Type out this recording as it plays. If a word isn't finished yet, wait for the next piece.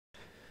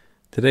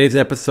Today's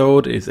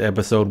episode is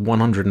episode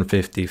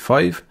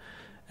 155,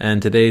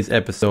 and today's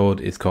episode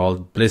is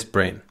called Bliss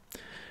Brain.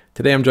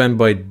 Today I'm joined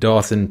by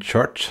Dawson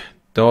Church.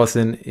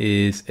 Dawson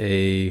is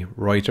a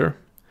writer.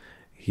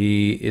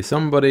 He is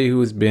somebody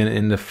who's been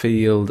in the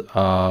field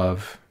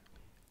of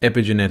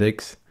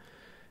epigenetics,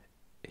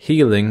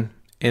 healing,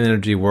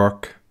 energy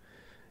work.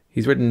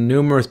 He's written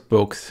numerous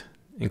books,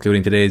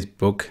 including today's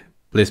book,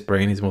 Bliss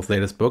Brain, his most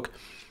latest book.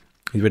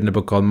 He's written a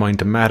book called Mind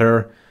to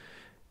Matter,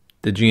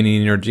 The Genie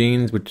in Your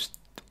Genes, which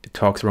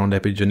talks around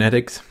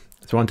epigenetics.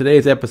 So on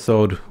today's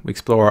episode, we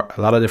explore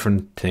a lot of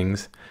different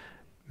things.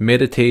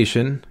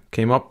 Meditation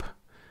came up.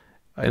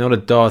 I know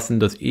that Dawson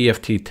does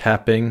EFT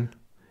tapping.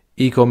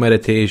 Eco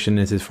meditation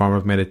is his form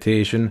of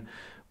meditation,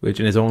 which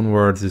in his own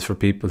words is for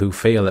people who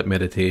fail at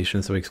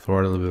meditation. So we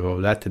explore a little bit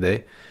about that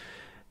today.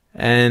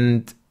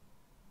 And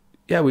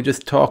yeah, we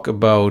just talk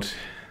about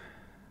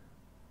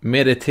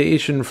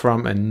meditation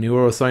from a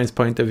neuroscience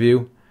point of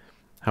view,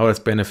 how it's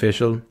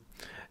beneficial.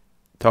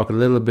 Talk a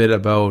little bit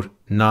about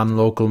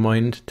non-local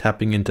mind,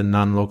 tapping into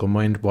non-local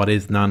mind. What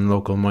is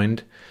non-local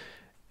mind?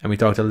 And we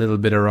talked a little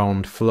bit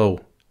around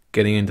flow,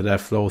 getting into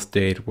that flow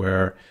state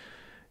where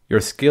your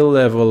skill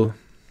level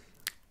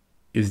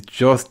is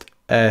just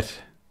at,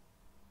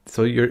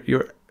 so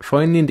you're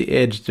finding the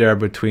edge there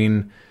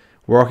between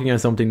working on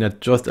something that's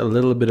just a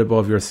little bit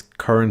above your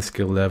current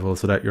skill level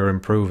so that you're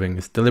improving.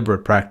 It's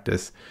deliberate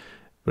practice,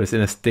 but it's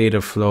in a state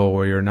of flow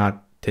where you're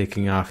not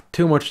taking off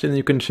too much than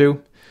you can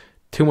chew,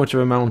 too much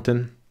of a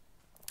mountain.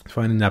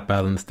 Finding that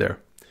balance there.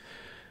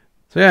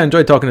 So yeah, I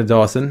enjoyed talking to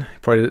Dawson. He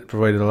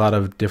provided a lot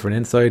of different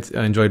insights.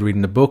 I enjoyed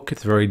reading the book.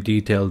 It's a very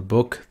detailed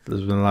book.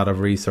 There's been a lot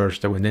of research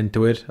that went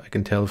into it. I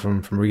can tell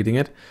from reading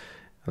it.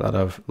 A lot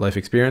of life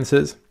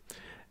experiences.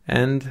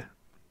 And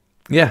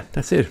yeah,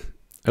 that's it.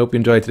 I hope you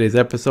enjoyed today's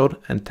episode,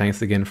 and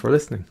thanks again for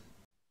listening.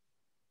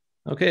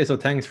 Okay, so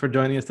thanks for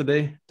joining us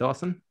today,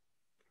 Dawson.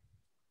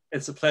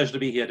 It's a pleasure to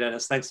be here,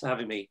 Dennis. Thanks for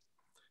having me.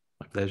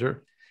 My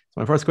pleasure.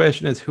 So my first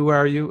question is, who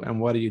are you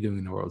and what are you doing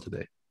in the world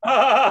today?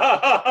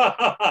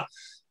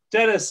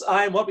 Dennis,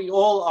 I'm what we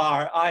all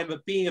are. I'm a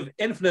being of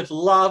infinite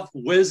love,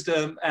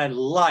 wisdom, and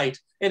light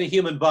in a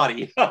human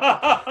body. And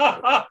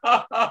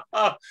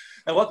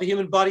what the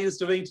human body is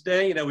doing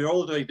today, we're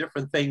all doing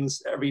different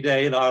things every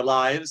day in our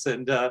lives.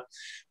 And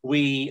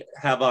we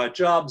have our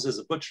jobs as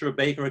a butcher, a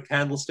baker, a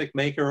candlestick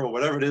maker, or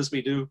whatever it is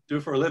we do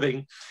for a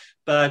living.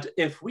 But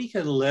if we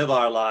can live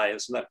our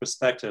lives from that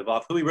perspective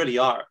of who we really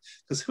are,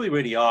 because who we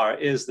really are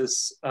is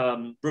this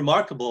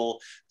remarkable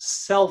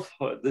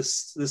selfhood,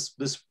 this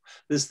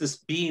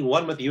being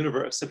one with the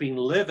universe. If we can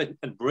live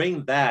and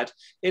bring that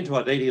into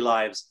our daily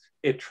lives,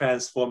 it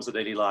transforms our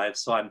daily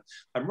lives. So I'm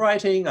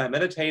writing, I'm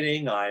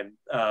meditating, I'm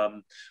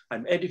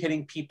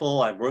educating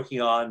people, I'm working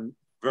on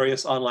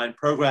various online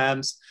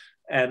programs,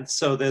 and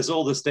so there's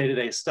all this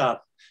day-to-day stuff.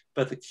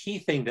 But the key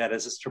thing that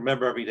is to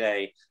remember every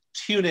day,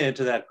 tune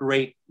into that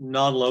great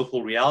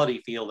non-local reality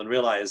field and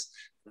realize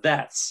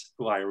that's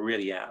who I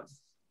really am.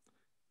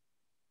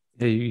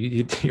 Yeah,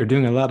 you're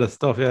doing a lot of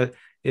stuff. Yeah,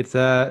 it's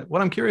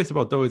what I'm curious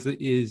about though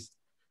is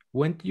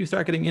when do you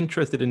start getting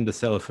interested in the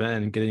self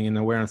and getting an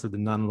awareness of the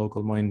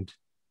non-local mind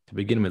to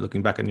begin with,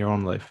 looking back in your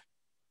own life?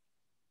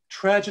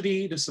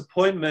 Tragedy,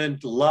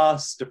 disappointment,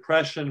 loss,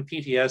 depression,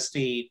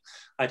 PTSD.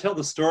 I tell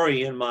the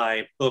story in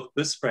my book,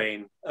 Bliss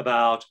Brain,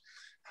 about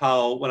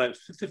how when I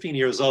was 15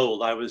 years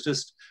old, I was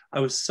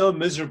so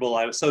miserable.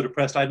 I was so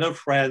depressed. I had no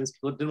friends.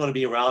 People didn't want to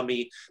be around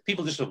me.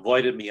 People just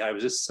avoided me. I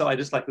just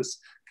like this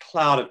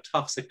cloud of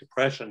toxic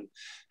depression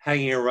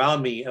hanging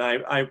around me. And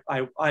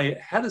I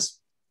had this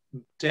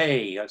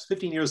day, I was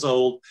 15 years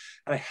old,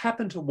 and I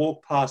happened to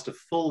walk past a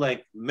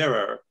full-length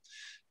mirror,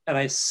 and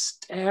I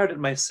stared at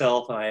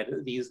myself, and I had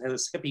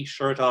this hippie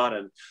shirt on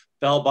and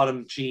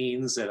bell-bottom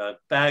jeans and a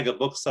bag of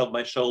books over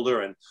my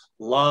shoulder and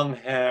long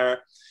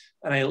hair.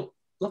 And I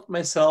looked at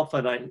myself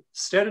and I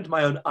stared into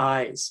my own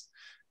eyes,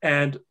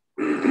 and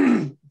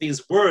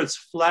these words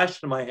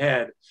flashed in my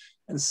head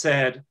and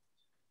said,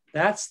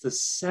 "That's the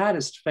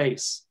saddest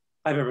face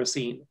I've ever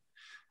seen."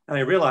 And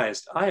I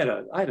realized I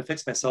had to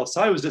fix myself.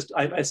 So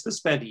I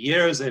spent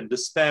years in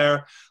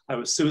despair. I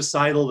was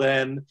suicidal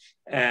then.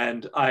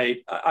 And I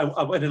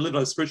went and lived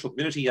in a spiritual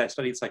community. I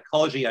studied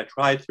psychology. I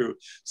tried through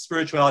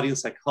spirituality and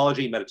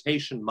psychology,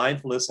 meditation,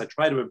 mindfulness. I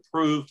tried to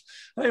improve.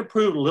 I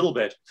improved a little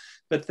bit.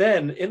 But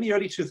then in the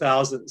early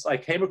 2000s, I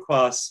came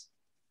across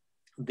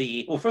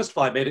first of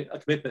all, I made a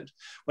commitment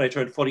when I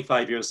turned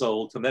 45 years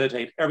old to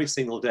meditate every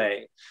single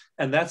day.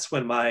 And that's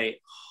when my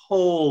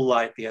whole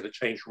life began to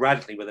change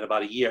radically within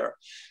about a year.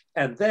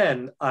 And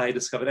then I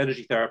discovered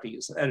energy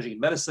therapies, energy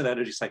medicine,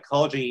 energy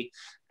psychology,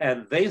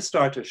 and they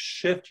start to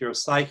shift your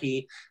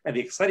psyche. And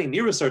the exciting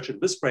new research in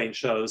Bliss Brain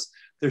shows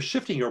they're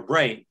shifting your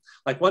brain.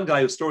 Like one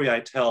guy whose story I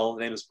tell,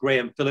 his name is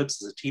Graham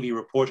Phillips, is a TV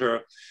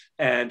reporter,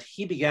 and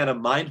he began a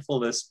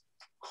mindfulness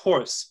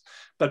course.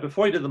 But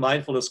before he did the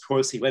mindfulness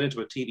course, he went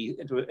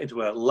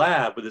into a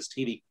lab with his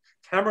TV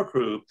camera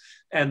crew,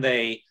 and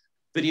they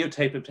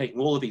videotaped him taking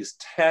all of these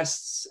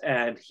tests,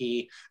 and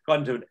he got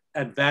into an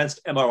advanced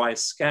MRI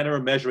scanner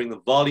measuring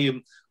the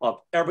volume of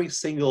every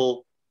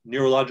single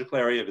neurological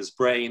area of his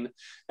brain.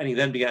 And he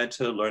then began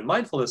to learn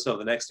mindfulness over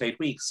the next 8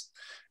 weeks.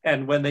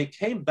 And when they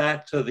came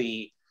back to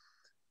the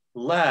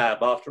lab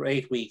after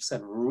 8 weeks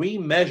and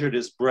remeasured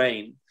his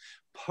brain,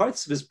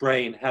 parts of his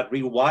brain had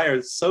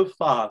rewired so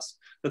fast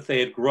that they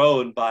had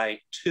grown by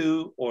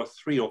 2 or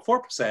 3 or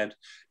 4%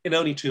 in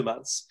only 2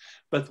 months.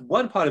 But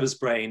one part of his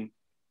brain,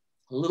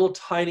 a little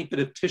tiny bit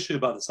of tissue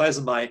about the size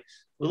of my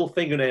little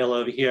fingernail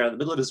over here in the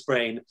middle of his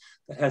brain,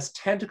 that has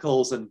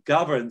tentacles and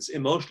governs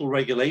emotional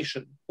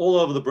regulation all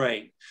over the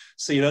brain.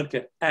 So you don't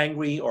get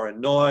angry or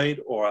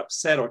annoyed or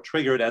upset or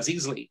triggered as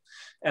easily.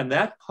 And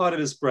that part of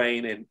his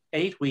brain in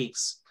 8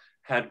 weeks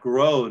had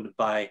grown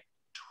by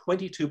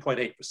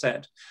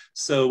 22.8%.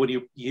 So when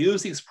you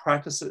use these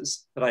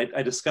practices that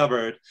I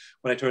discovered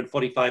when I turned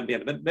 45 and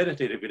began to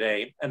meditate every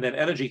day, and then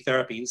energy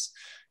therapies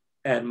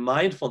and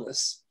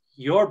mindfulness,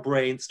 your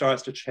brain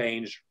starts to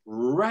change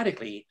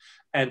radically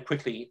and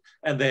quickly,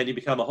 and then you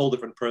become a whole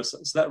different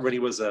person. So that really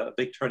was a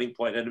big turning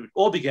point. And it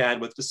all began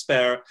with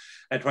despair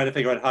and trying to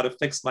figure out how to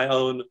fix my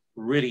own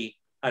really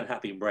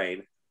unhappy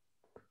brain.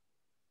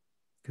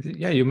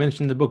 Yeah, you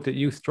mentioned in the book that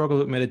you struggled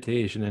with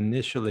meditation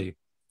initially.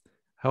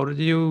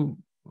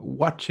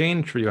 What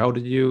changed for you? How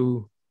did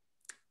you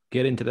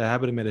get into the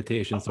habit of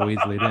meditation so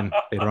easily then,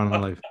 later on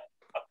in life?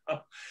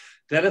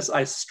 Dennis,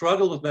 I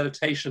struggled with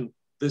meditation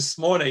this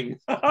morning.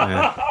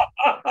 Yeah.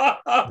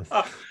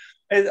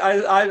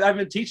 I've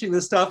been teaching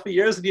this stuff for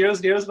years and years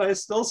and years, and I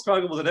still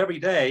struggle with it every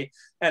day.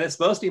 And it's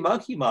mostly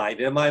monkey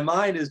mind, and my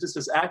mind is just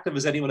as active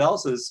as anyone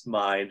else's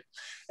mind.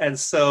 And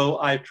so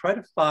I've tried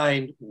to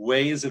find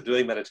ways of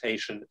doing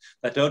meditation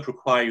that don't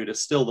require you to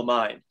still the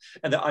mind.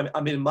 And I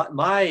mean,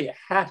 my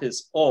hat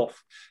is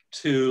off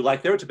to,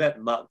 like, there are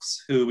Tibetan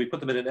monks who we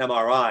put them in an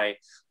MRI,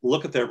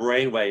 look at their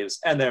brain waves,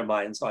 and their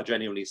minds are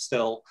genuinely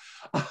still.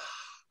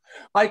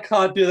 I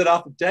can't do that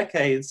after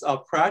decades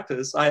of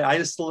practice. I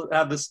just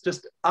have this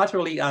just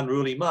utterly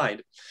unruly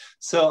mind.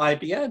 So I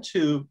began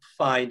to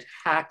find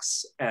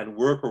hacks and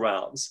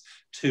workarounds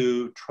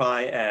to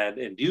try and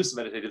induce a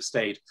meditative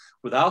state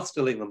without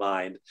stilling the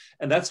mind.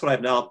 And that's what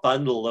I've now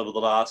bundled over the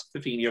last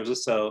 15 years or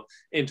so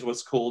into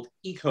what's called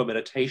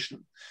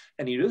eco-meditation.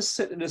 And you just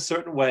sit in a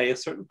certain way, a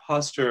certain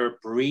posture,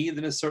 breathe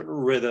in a certain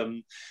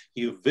rhythm,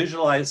 you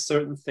visualize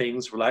certain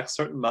things, relax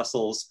certain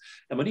muscles.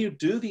 And when you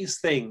do these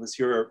things,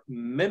 you're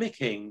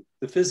mimicking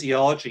the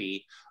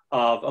physiology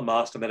of a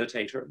master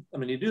meditator. And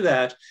when you do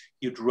that,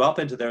 you drop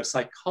into their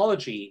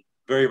psychology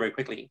very, very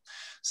quickly.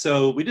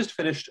 So we just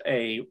finished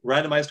a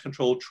randomized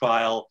controlled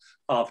trial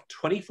of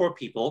 24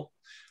 people.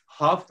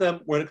 Half of them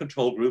were in a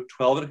control group,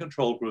 12 in a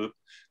control group,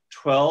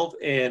 12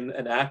 in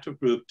an active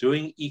group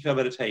doing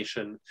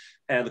eco-meditation,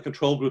 and the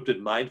control group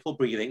did mindful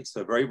breathing,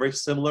 so very, very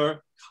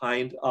similar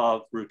kind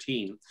of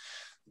routine.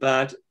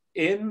 But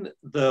in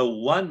the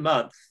 1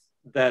 month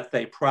that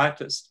they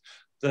practiced,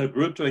 the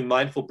group doing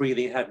mindful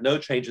breathing had no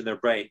change in their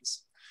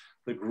brains.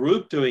 The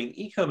group doing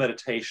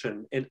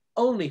eco-meditation in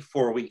only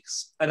 4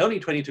 weeks, and only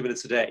 22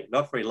 minutes a day,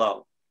 not very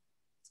long.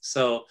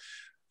 So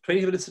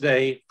 20 minutes a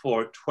day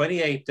for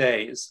 28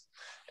 days.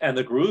 And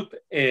the group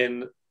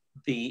in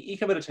the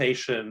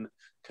eco-meditation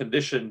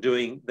condition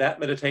doing that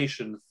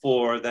meditation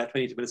for that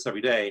 22 minutes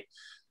every day,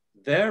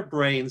 their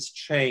brains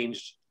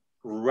changed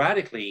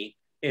radically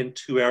in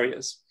 2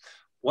 areas.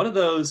 One of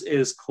those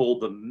is called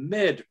the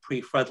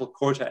mid-prefrontal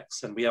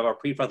cortex. And we have our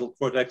prefrontal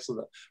cortex in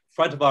the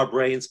front of our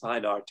brains,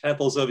 behind our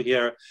temples over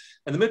here.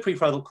 And the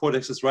mid-prefrontal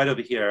cortex is right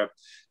over here.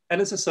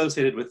 And it's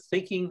associated with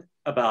thinking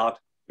about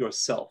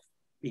yourself,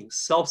 being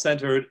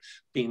self-centered,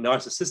 being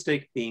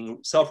narcissistic, being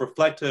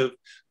self-reflective,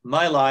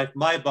 my life,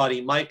 my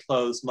body, my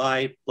clothes,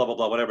 my blah, blah,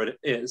 blah, whatever it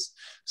is.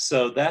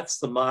 So that's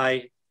the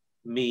my,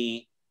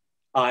 me,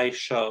 I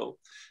show.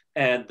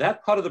 And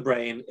that part of the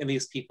brain in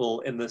these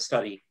people in the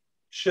study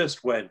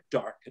just went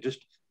dark. It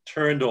just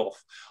turned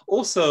off.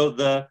 Also,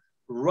 the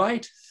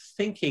right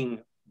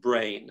thinking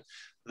brain,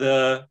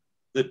 the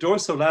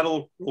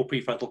dorsolateral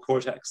prefrontal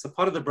cortex, the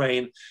part of the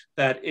brain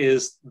that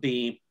is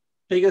the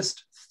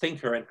biggest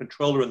thinker and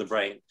controller in the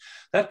brain,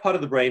 that part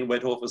of the brain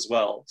went off as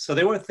well. So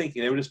they weren't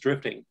thinking, they were just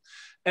drifting.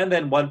 And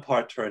then one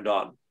part turned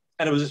on.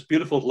 And it was just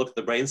beautiful to look at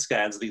the brain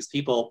scans of these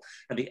people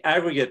and the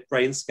aggregate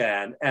brain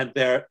scan, and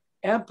their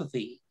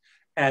empathy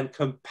and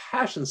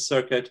compassion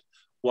circuit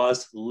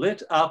was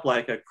lit up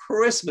like a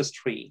Christmas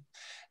tree.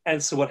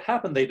 And so what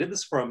happened, they did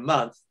this for a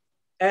month,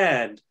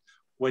 and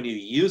when you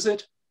use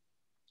it,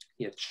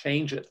 you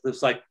change it.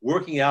 It's like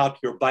working out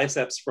your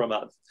biceps for a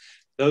month.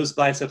 Those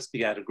biceps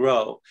began to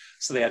grow.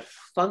 So they had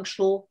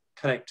functional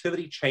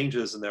connectivity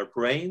changes in their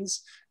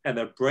brains, and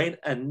their brain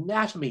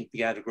anatomy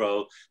began to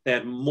grow. They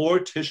had more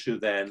tissue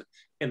then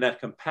in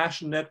that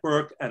compassion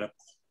network and a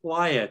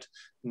quiet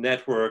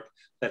network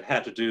that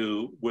had to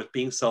do with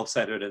being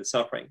self-centered and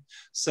suffering.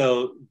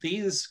 So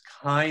these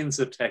kinds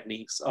of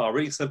techniques are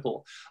really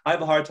simple. I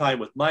have a hard time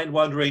with mind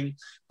wandering,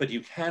 but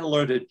you can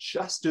learn to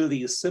just do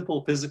these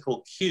simple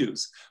physical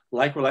cues,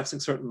 like relaxing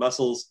certain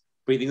muscles,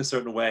 breathing a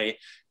certain way,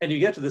 and you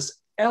get to this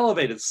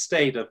elevated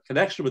state of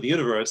connection with the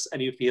universe,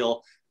 and you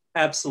feel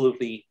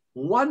absolutely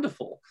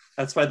wonderful.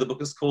 That's why the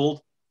book is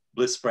called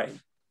Bliss Brain.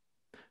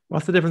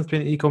 What's the difference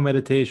between eco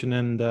meditation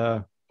and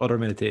other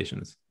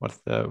meditations?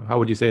 How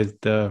would you say is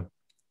the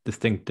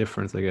distinct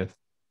difference, I guess?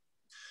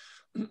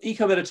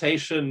 Eco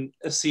meditation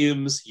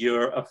assumes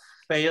you're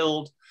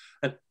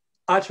an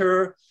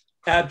utter,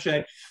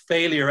 abject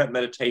failure at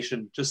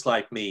meditation, just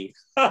like me.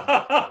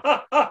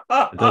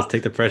 It does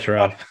take the pressure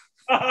off.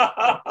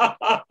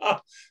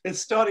 Its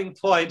starting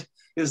point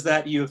is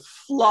that you've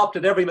flopped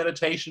at every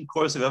meditation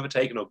course you've ever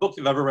taken, or book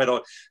you've ever read,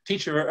 or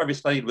teacher you've ever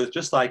studied with,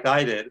 just like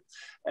I did.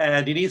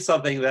 And you need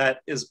something that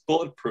is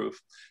bulletproof.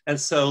 And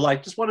so,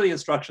 like, just one of the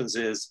instructions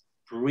is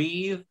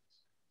breathe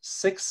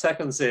 6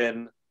 seconds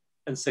in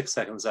and 6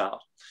 seconds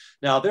out.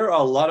 Now, there are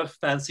a lot of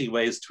fancy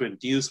ways to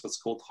induce what's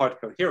called heart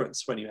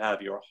coherence when you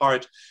have your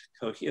heart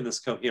in this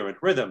coherent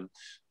rhythm.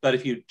 But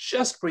if you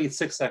just breathe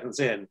 6 seconds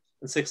in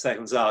and 6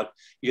 seconds out,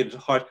 you get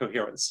into heart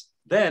coherence.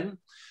 Then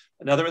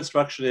another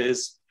instruction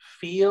is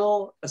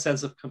feel a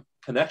sense of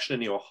connection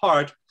in your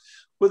heart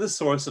with a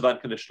source of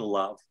unconditional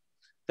love.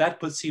 That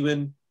puts you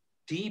in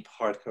deep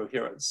heart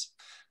coherence.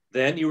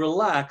 Then you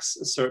relax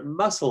a certain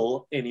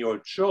muscle in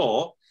your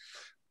jaw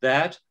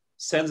that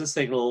sends a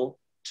signal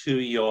to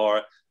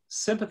your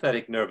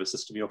sympathetic nervous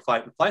system, your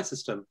fight and flight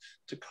system,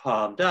 to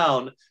calm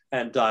down,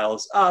 and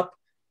dials up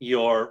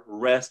your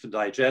rest and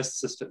digest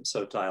system.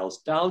 So it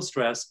dials down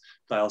stress,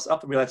 dials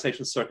up the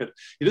relaxation circuit.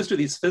 You just do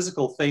these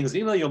physical things.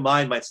 Even though your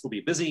mind might still be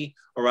busy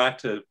or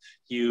active,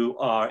 you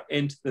are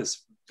into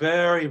this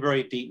very,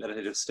 very deep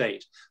meditative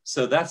state.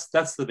 So that's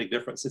the big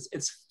difference.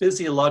 It's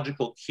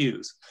physiological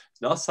cues.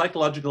 It's not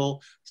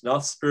psychological. It's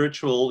not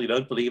spiritual. You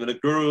don't believe in a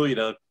guru. You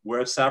don't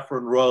wear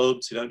saffron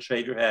robes. You don't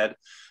shave your head.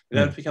 You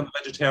don't have to become a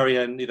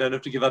vegetarian. You don't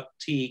have to give up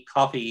tea,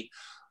 coffee.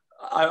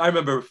 I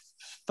remember,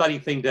 funny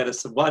thing,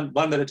 Dennis, one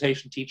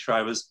meditation teacher,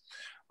 I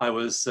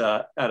was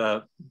at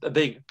a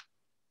big,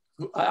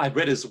 I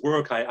read his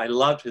work. I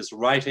loved his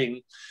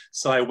writing.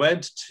 So I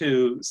went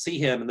to see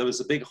him, and there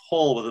was a big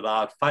hall with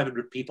about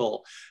 500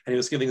 people, and he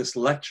was giving this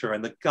lecture,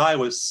 and the guy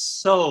was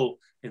so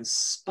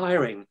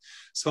inspiring.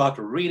 So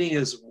after reading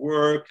his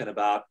work and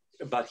about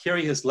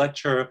hearing his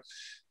lecture,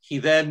 he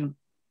then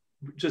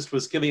just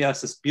was giving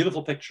us this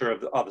beautiful picture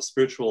of the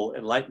spiritual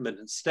enlightenment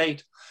and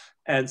state.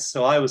 And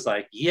so I was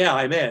like, yeah,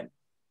 I'm in.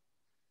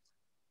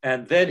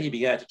 And then he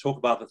began to talk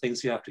about the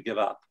things you have to give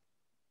up.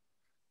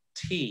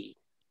 Tea,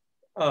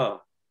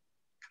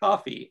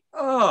 coffee,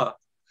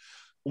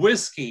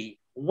 whiskey,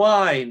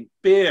 wine,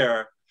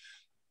 beer.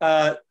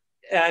 And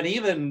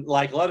even,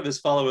 like, a lot of his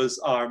followers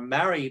are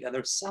married and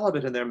they're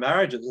celibate in their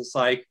marriages. It's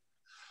like,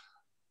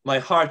 my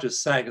heart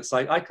just sank. It's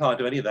like, I can't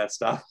do any of that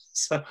stuff.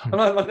 So I'm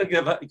not going to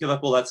give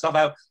up all that stuff.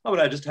 I'm going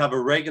to just have a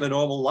regular,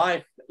 normal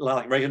life,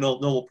 like a regular,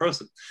 normal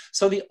person.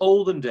 So the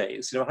olden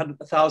days,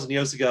 100,000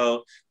 years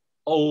ago,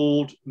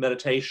 old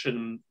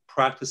meditation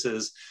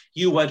practices,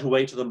 you went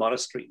away to the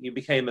monastery. You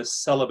became a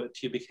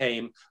celibate. You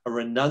became a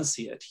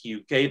renunciate.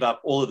 You gave up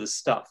all of this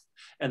stuff.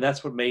 And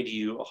that's what made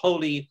you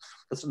holy.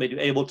 That's what made you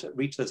able to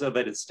reach those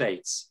elevated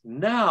states.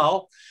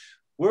 Now,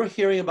 we're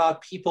hearing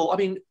about people. I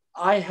mean,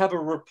 I have a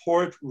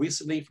report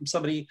recently from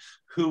somebody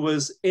who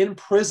was in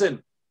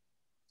prison,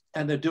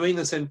 and they're doing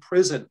this in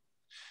prison,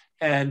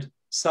 and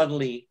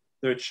suddenly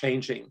they're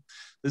changing.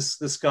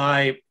 This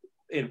guy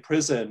in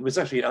prison was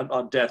actually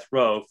on death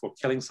row for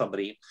killing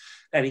somebody,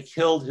 and he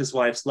killed his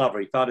wife's lover.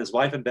 He found his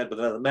wife in bed with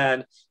another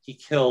man. He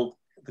killed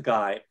the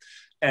guy.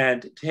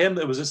 And to him,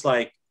 it was just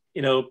like,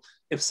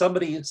 if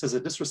somebody says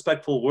a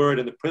disrespectful word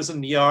in the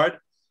prison yard,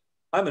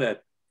 I'm going to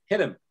hit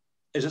him.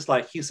 It's just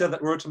like, he said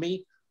that word to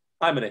me,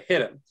 I'm going to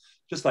hit him.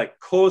 Just like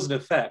cause and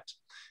effect.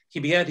 He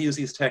began to use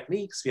these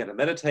techniques. He began to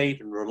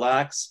meditate and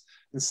relax.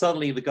 And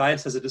suddenly the guy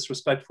says a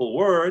disrespectful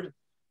word,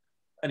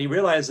 and he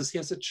realizes he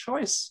has a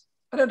choice.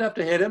 I don't have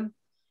to hit him.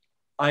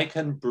 I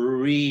can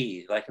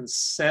breathe. I can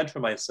center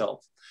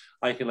myself.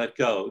 I can let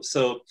go.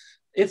 So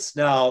it's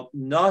now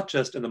not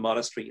just in the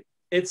monastery.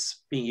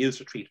 It's being used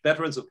to treat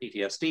veterans with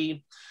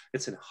PTSD.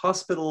 It's in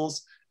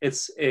hospitals.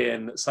 It's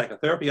in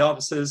psychotherapy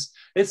offices.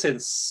 It's in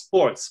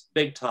sports,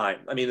 big time.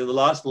 I mean, in the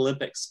last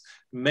Olympics,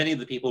 many of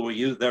the people were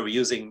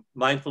using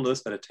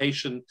mindfulness,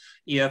 meditation,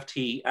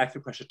 EFT,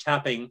 acupressure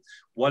tapping,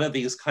 one of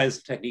these kinds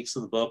of techniques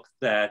in the book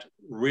that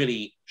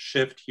really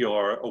shift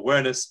your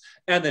awareness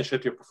and then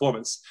shift your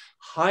performance.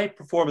 High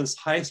performance,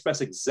 high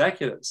stress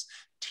executives,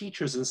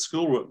 teachers in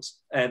schoolrooms,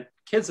 and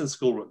kids in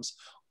schoolrooms,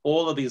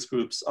 all of these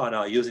groups are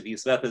now using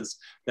these methods.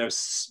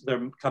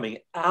 They're coming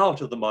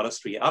out of the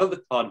monastery, out of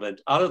the convent,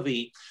 out of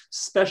the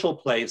special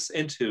place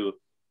into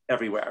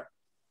everywhere.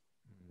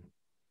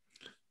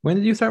 When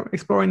did you start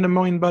exploring the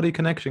mind-body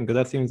connection? Because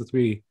that seems to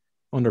be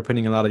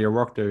underpinning a lot of your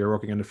work there. You're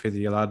working on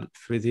the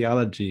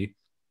physiology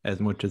as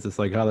much as the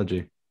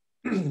psychology.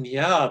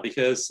 Yeah,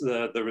 because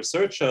the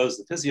research shows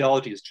the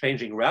physiology is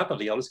changing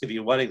rapidly. I'll just give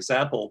you one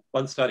example,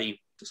 one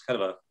study, just kind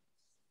of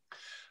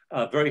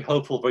a very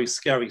hopeful, very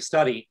scary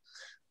study.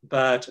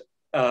 But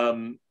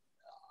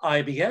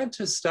I began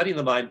to study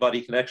the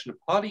mind-body connection,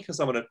 partly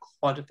because I want to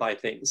quantify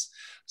things.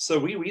 So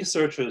we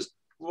researchers,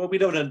 well, we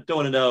don't want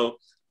to know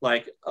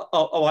Like,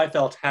 oh, I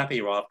felt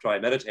happier after I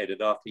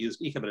meditated, after I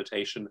used eco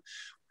meditation.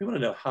 We want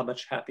to know how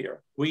much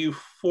happier. Were you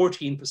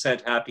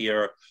 14%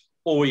 happier,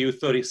 or were you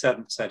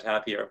 37%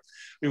 happier?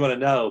 We want to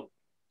know.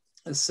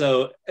 And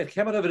so it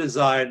came out of a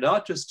desire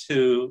not just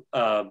to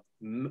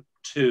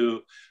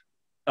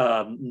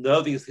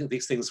know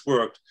these things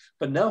worked,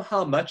 but know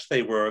how much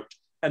they worked,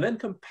 and then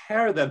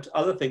compare them to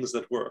other things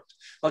that worked.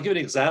 I'll give you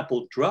an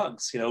example.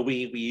 Drugs.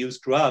 We use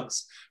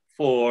drugs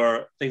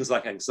for things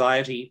like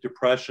anxiety,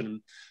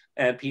 depression,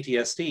 and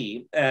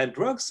PTSD. And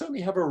drugs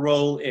certainly have a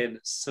role in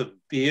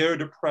severe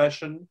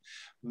depression,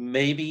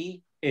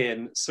 maybe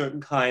in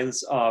certain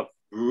kinds of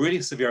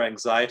really severe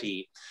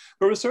anxiety.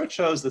 But research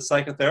shows that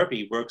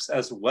psychotherapy works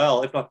as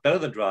well, if not better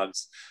than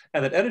drugs,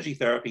 and that energy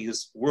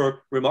therapies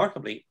work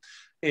remarkably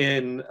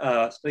in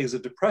studies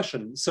of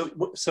depression.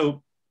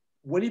 So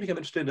when you become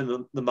interested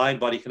in the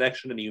mind-body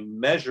connection and you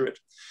measure it,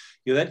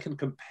 you then can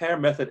compare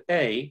method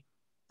A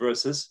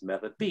versus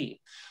method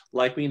B.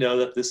 Like, we know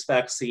that this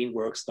vaccine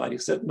works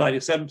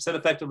 97%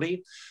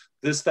 effectively.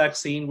 This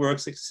vaccine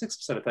works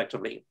 66%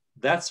 effectively.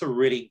 That's a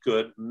really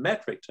good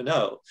metric to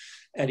know.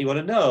 And you want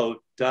to know,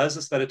 does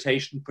this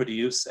meditation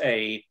produce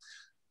a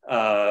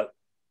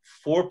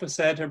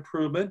 4%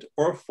 improvement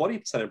or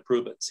 40%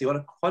 improvement? So you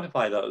want to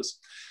quantify those.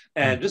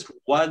 And just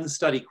one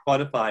study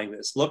quantifying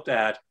this looked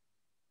at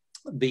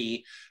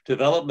the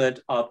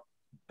development of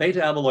beta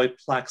amyloid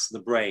plaques in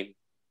the brain.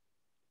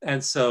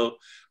 And so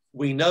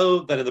we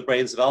know that in the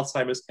brains of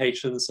Alzheimer's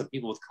patients and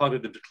people with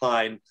cognitive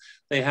decline,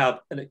 they have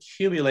an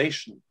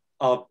accumulation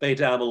of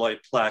beta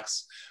amyloid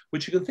plaques,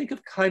 which you can think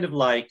of kind of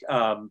like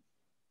gum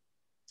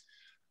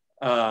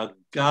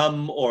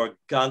or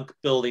gunk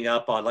building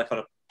up on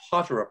a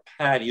pot or a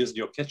pan used in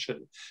your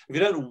kitchen. If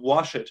you don't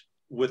wash it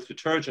with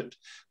detergent,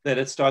 then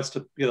it starts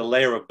to get a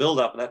layer of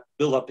buildup, and that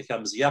buildup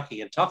becomes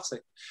yucky and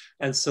toxic.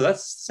 And so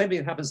that's the same thing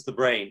that happens to the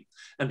brain.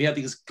 And we have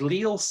these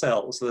glial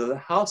cells, the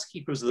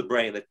housekeepers of the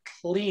brain, that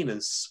clean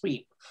and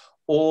sweep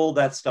all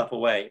that stuff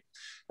away.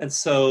 And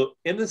so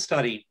in the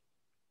study,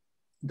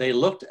 they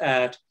looked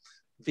at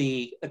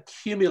the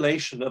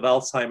accumulation of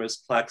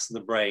Alzheimer's plaques in the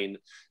brain,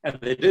 and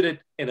they did it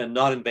in a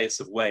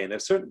non-invasive way. And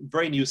there's certain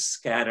very new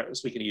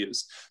scanners we can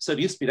use. So it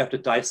used to be you'd have to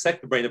dissect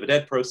the brain of a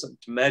dead person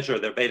to measure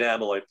their beta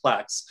amyloid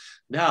plaques.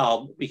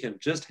 Now we can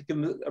just take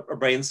a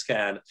brain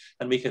scan,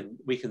 and we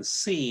can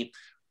see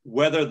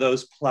whether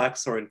those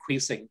plaques are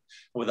increasing.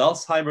 And with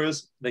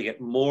Alzheimer's, they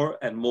get more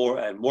and more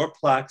and more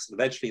plaques, and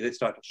eventually they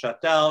start to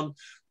shut down.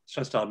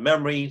 Shuts down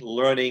memory,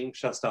 learning,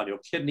 shuts down your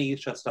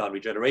kidneys, shuts down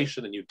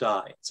regeneration, and you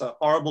die. It's a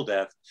horrible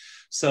death.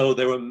 So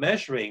they were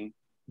measuring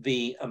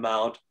the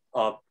amount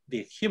of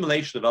the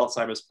accumulation of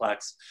Alzheimer's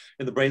plaques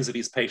in the brains of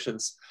these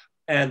patients,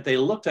 and they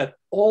looked at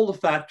all the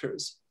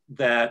factors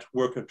that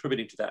were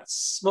contributing to that: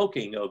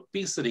 smoking,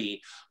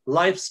 obesity,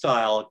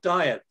 lifestyle,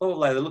 diet, blah, blah,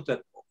 blah. They looked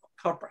at a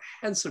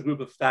comprehensive group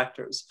of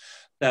factors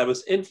that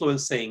was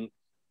influencing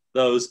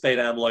those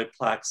beta amyloid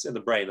plaques in the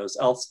brain, those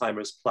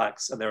Alzheimer's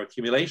plaques and their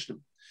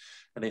accumulation.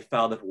 And they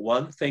found that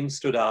one thing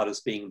stood out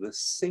as being the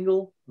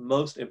single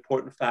most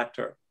important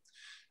factor.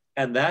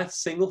 And that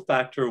single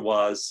factor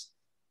was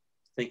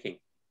thinking,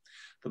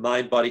 the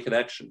mind-body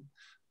connection.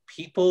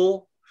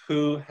 People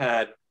who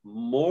had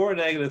more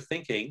negative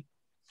thinking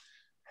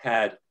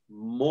had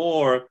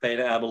more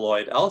beta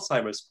amyloid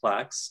Alzheimer's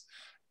plaques,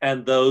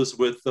 and those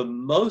with the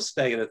most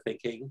negative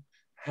thinking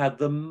had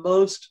the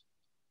most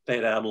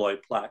beta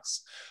amyloid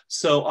plaques.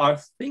 So our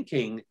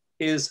thinking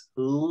is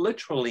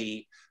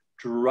literally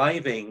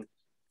driving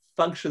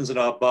functions in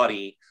our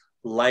body,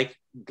 like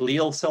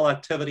glial cell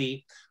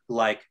activity,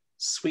 like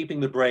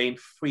sweeping the brain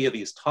free of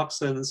these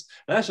toxins.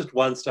 And that's just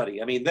one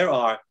study. I mean, there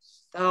are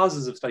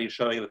thousands of studies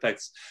showing it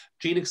affects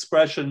gene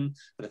expression,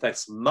 it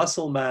affects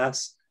muscle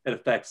mass, it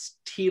affects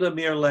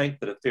telomere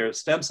length, it affects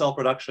stem cell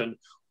production.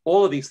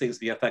 All of these things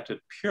be affected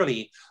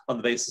purely on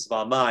the basis of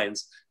our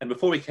minds. And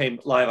before we came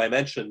live, I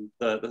mentioned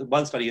the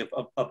one study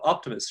of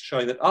optimists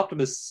showing that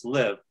optimists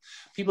live.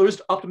 People are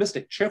just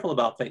optimistic, cheerful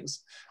about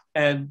things.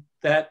 And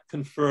that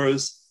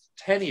confers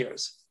 10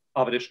 years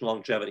of additional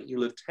longevity. You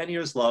live 10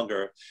 years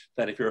longer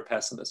than if you're a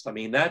pessimist. I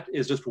mean, that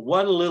is just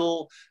one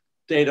little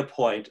data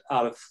point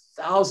out of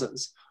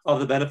thousands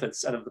of the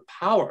benefits and of the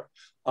power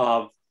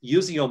of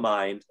using your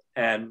mind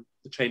and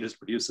the changes it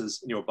produces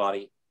in your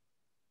body.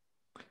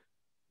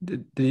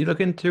 Did you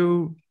look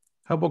into,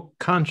 how about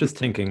conscious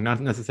thinking, not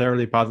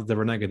necessarily positive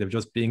or negative,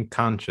 just being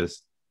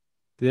conscious?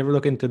 Did you ever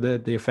look into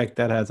the effect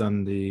that has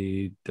on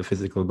the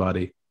physical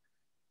body?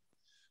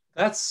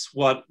 That's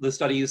what the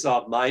studies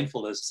of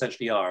mindfulness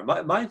essentially are.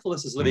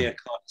 Mindfulness is living a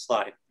conscious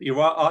life.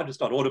 You are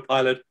just on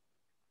autopilot,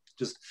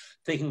 just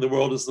thinking the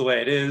world is the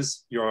way it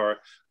is, your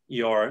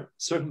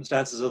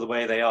circumstances are the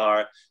way they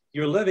are.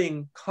 You're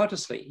living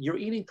consciously, you're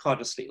eating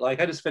consciously.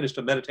 Like, I just finished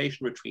a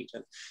meditation retreat,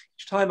 and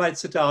each time I'd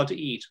sit down to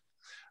eat,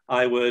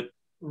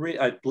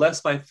 I'd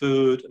bless my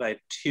food and I'd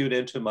tune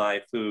into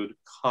my food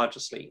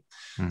consciously.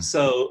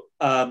 So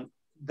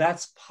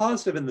that's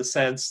positive in the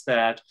sense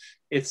that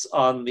it's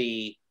on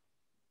the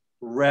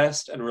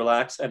rest and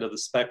relax end of the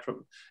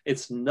spectrum.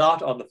 It's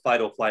not on the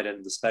fight or flight end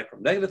of the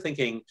spectrum. Negative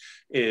thinking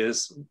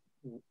is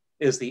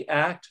the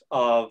act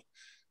of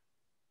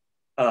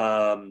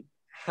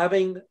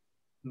having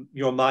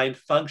your mind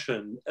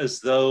function as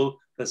though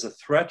there's a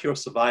threat to your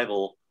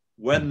survival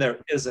when there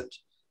isn't.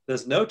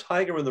 There's no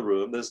tiger in the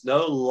room, there's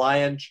no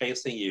lion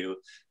chasing you,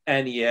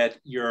 and yet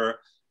your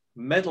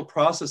mental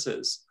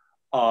processes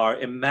are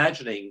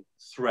imagining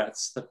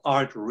threats that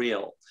aren't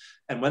real.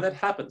 And when that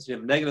happens, you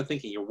have negative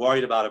thinking, you're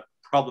worried about a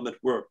problem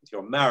at work, with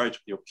your marriage,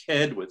 with your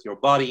kid, with your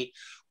body,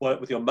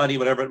 with your money,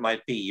 whatever it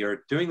might be.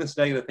 You're doing this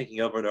negative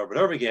thinking over and over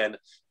and over again,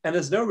 and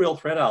there's no real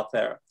threat out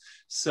there.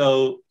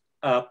 So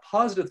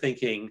positive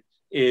thinking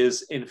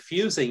is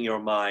infusing your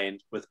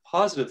mind with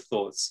positive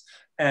thoughts,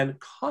 and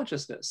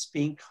consciousness,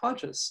 being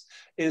conscious,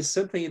 is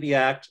simply the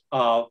act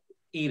of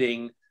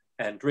eating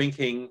and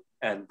drinking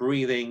and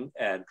breathing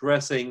and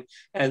dressing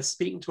and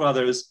speaking to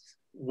others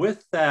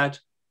with that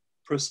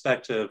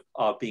perspective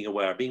of being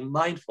aware, being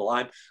mindful.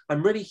 I'm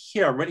really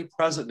here, I'm really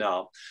present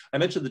now. I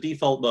mentioned the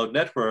default mode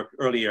network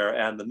earlier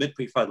and the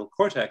mid-prefrontal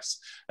cortex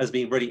as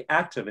being really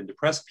active in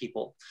depressed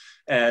people.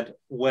 And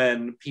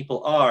when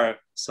people are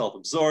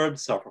self-absorbed,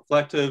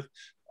 self-reflective,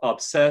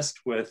 obsessed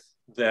with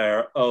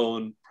their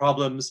own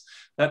problems,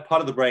 that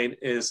part of the brain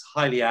is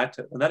highly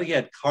active. And that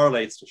again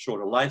correlates to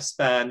shorter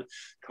lifespan,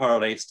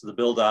 correlates to the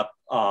buildup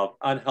of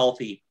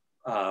unhealthy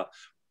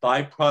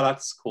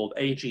byproducts called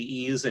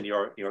AGEs in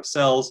your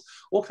cells.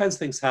 All kinds of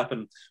things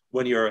happen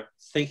when you're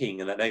thinking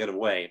in that negative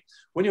way.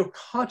 When you're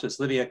conscious,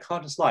 living a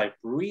conscious life,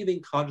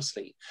 breathing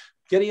consciously,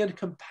 getting into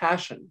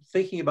compassion,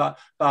 thinking about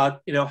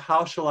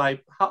how shall I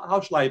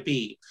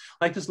be?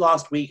 Like this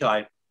last week,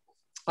 I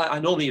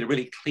normally eat a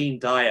really clean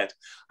diet.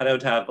 I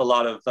don't have a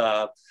lot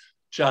of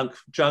junk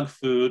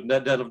food. I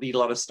don't eat a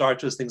lot of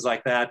starches, things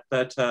like that.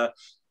 But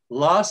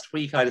last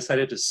week, I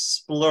decided to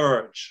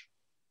splurge.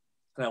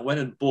 And I went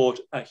and bought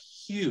a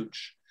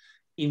huge,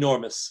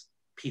 enormous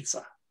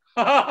pizza.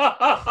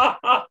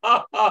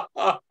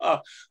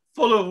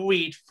 Full of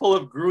wheat, full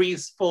of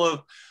grease,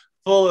 full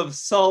of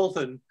salt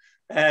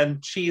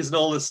and cheese and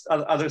all this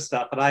other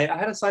stuff. And I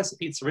had a slice of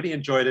pizza, really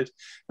enjoyed it.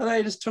 And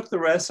I just took the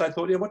rest. I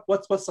thought,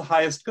 what's the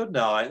highest good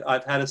now?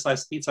 I've had a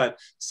slice of pizza. I've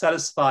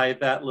satisfied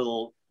that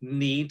little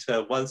need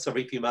to once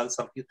every few months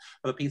have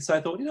a pizza.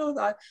 I thought,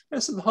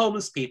 there's some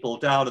homeless people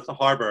down at the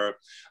harbor.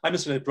 I'm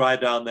just going to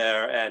drive down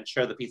there and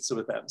share the pizza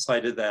with them. So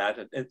I did that.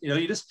 And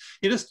you're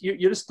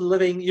just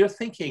living, you're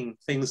thinking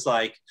things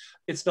like,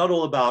 it's not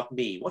all about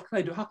me. What can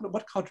I do?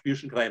 What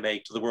contribution can I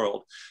make to the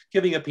world?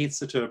 Giving a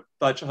pizza to a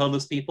bunch of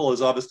homeless people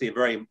is obviously a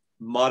very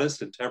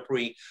modest and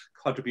temporary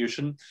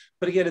contribution.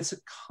 But again, it's a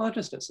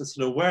consciousness, it's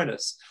an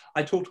awareness.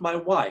 I talk to my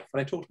wife.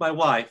 When I talk to my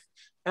wife,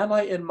 am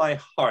I in my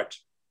heart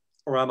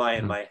or am I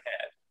in my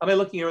head? Am I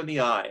looking her in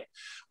the eye?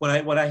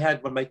 When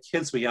my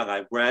kids were young, I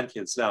have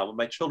grandkids now. When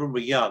my children were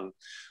young,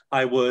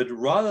 I would,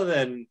 rather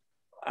than,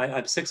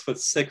 I'm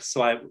 6'6",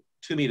 so I'm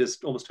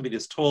almost 2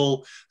 meters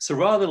tall. So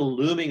rather than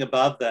looming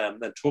above them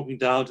and talking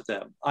down to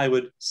them, I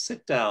would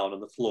sit down on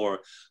the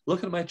floor,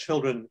 look at my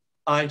children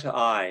eye to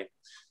eye,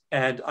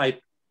 and I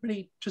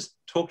really just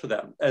talk to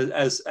them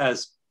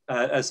as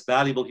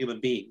valuable human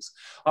beings.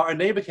 Our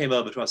neighbor came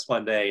over to us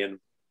one day and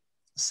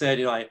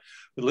said, I've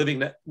been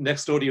living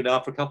next door to you now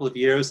for a couple of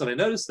years, and I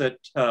noticed that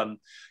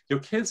your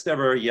kids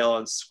never yell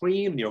and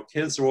scream. Your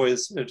kids are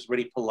always just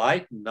really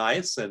polite and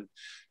nice.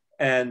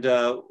 And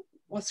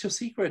what's your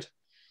secret?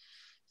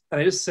 And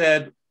I just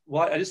said,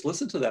 well, I just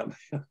listen to them.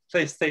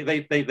 They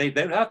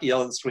don't have to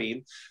yell and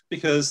scream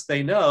because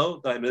they know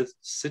that I'm going to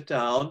sit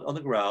down on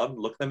the ground,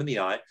 look them in the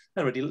eye,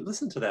 and really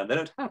listen to them. They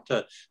don't have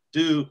to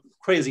do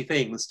crazy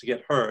things to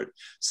get heard.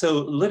 So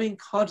living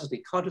consciously,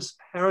 conscious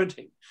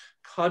parenting,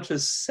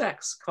 conscious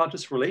sex,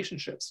 conscious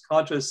relationships,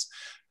 conscious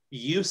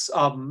use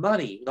of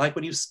money, like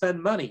when you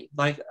spend money.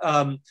 Like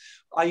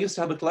I used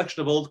to have a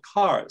collection of old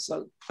cars,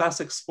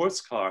 classic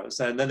sports cars,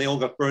 and then they all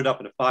got burned up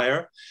in a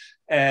fire.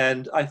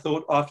 And I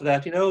thought after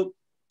that,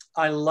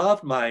 I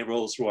love my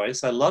Rolls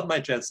Royce, I love my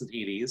Jensen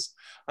Heelys,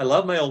 I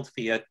love my old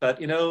Fiat, but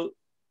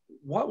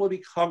what will be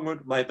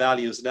congruent with my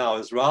values now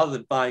is rather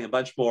than buying a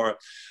bunch more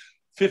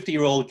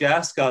 50-year-old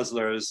gas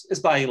guzzlers,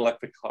 is buying an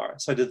electric car.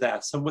 So I did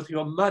that. So with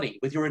your money,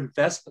 with your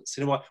investments,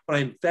 when I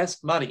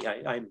invest money,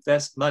 I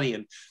invest money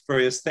in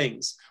various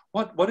things.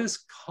 What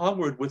is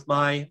congruent with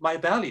my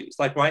values?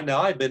 Like right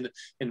now, I've been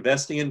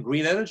investing in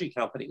green energy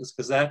companies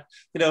because that,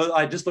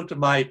 I just looked at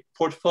my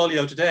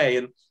portfolio today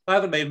and I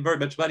haven't made very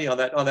much money on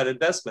that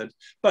investment,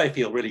 but I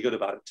feel really good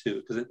about it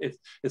too because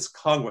it's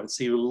congruent.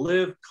 So you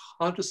live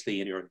consciously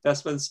in your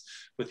investments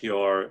with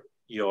your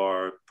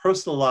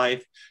personal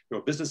life,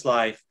 your business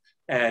life,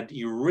 and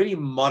you really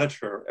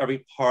monitor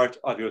every part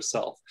of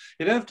yourself.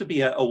 You don't have to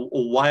be a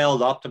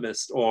wild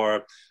optimist,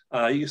 or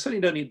you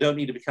certainly don't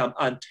need to become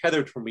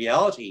untethered from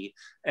reality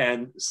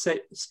and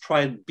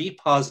try and be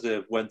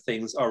positive when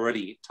things are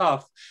really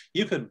tough.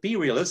 You can be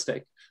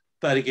realistic,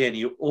 but again,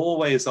 you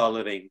always are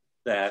living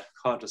that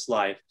conscious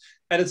life,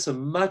 and it's a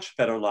much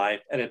better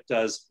life, and it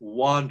does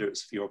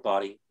wonders for your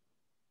body.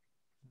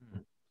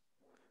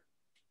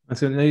 And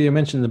so now you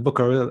mentioned in the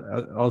book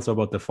also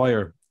about the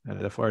fire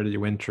that you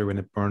went through and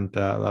it burned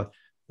a lot.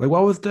 Like,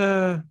 what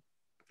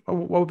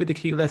would be the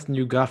key lesson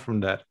you got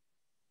from that?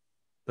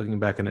 Looking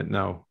back on it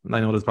now, and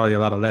I know there's probably a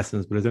lot of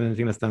lessons, but is there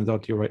anything that stands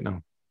out to you right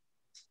now?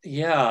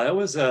 Yeah, that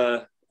was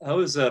a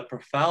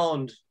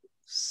profound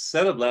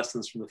set of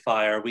lessons from the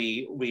fire.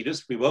 We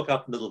woke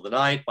up in the middle of the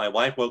night. My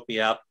wife woke me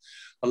up.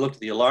 I looked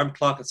at the alarm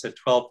clock. It said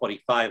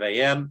 12:45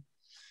 a.m.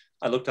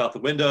 I looked out the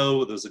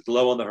window. There was a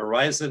glow on the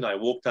horizon. I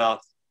walked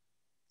out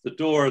the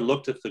door,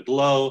 looked at the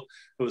glow.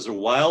 It was a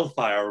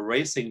wildfire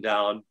racing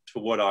down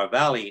toward our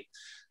valley.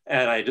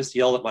 And I just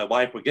yelled at my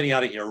wife, "We're getting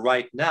out of here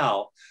right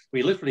now."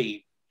 We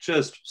literally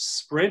just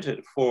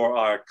sprinted for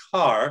our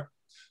car,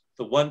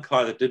 the one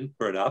car that didn't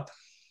burn up,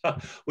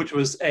 which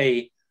was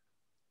a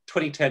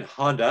 2010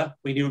 Honda.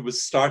 We knew it would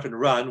start and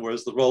run,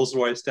 whereas the Rolls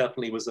Royce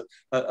definitely was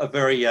a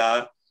very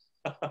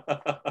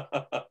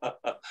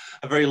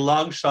a very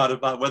long shot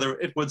about whether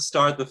it would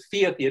start. The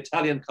Fiat, the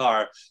Italian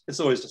car, it's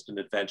always just an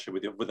adventure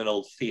with an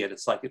old Fiat.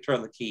 It's like you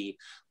turn the key,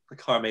 the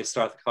car may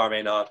start, the car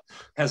may not.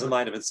 It has a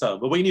mind of its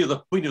own. But we knew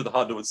the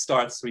Honda would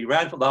start, so we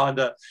ran for the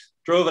Honda,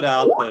 drove it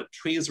out. The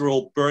trees were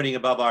all burning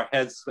above our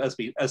heads as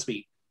we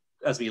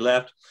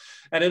left.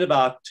 And in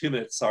about 2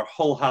 minutes, our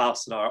whole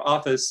house and our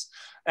office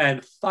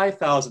and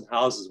 5,000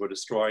 houses were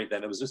destroyed.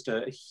 Then it was just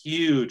a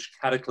huge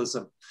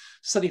cataclysm.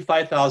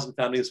 75,000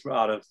 families were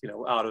out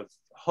of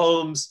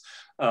homes.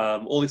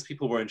 All these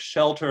people were in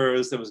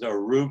shelters. There was no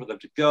room for them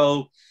to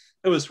go.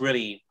 It was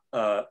really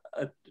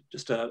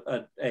just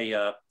a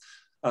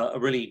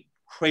really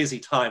crazy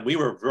time. We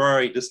were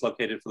very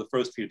dislocated for the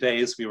first few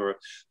days. I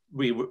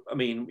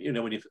mean,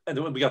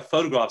 when we got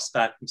photographs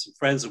back from some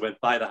friends who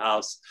went by the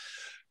house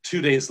 2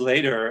 days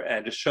later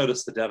and just showed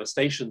us the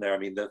devastation there. I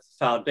mean, the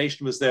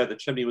foundation was there, the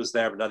chimney was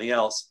there, but nothing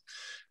else.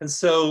 And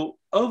so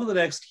over the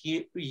next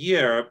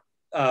year,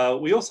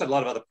 we also had a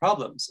lot of other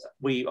problems.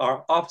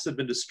 Our office had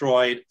been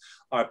destroyed,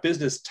 our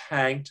business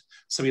tanked,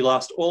 so we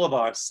lost all of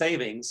our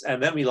savings,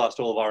 and then we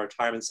lost all of our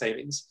retirement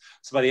savings.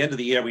 So by the end of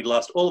the year, we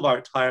lost all of our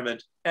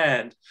retirement,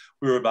 and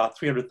we were about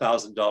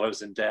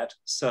 $300,000 in debt.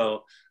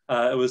 So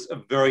it was a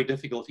very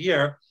difficult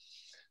year.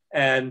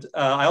 And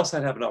I also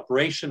had to have an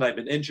operation. I'd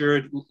been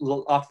injured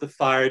off the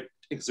fire,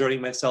 exerting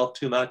myself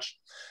too much.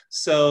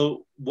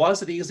 So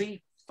was it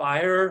easy?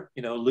 Fire,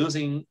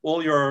 losing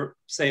all your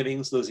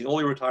savings, losing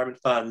all your retirement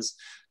funds,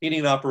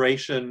 needing an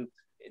operation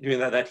during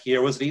that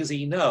year. Was it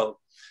easy? No.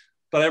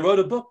 But I wrote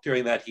a book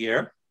during that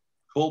year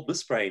called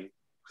Bliss,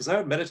 because I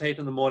would meditate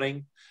in the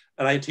morning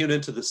and I tune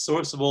into the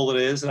source of all that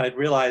is. And I'd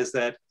realize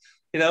that,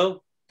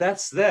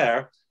 that's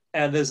there.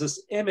 And there's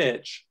this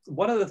image.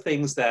 One of the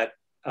things that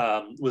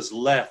was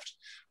left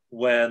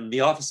when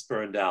the office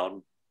burned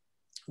down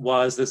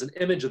there's an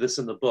image of this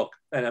in the book,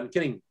 and I'm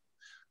getting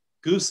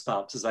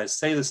goosebumps as I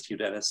say this to you,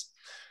 Dennis.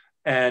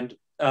 And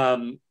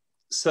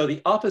so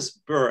the office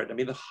burned. I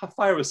mean, the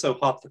fire was so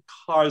hot, the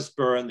cars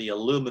burned, the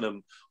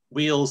aluminum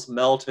wheels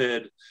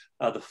melted,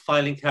 the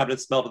filing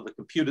cabinets melted, the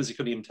computers, you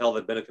couldn't even tell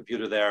there'd been a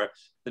computer there,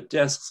 the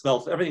desks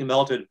melted, everything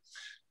melted.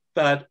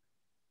 But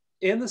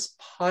in this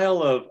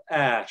pile of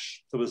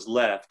ash that was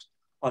left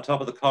on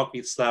top of the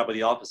concrete slab where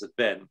the office had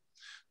been,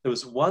 there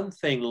was one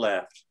thing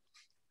left.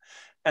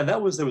 And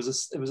that was, there was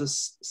a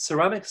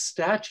ceramic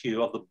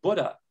statue of the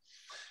Buddha.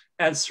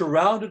 And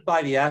surrounded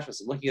by the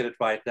ashes, I'm looking at it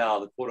right now,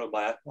 the corner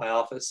of my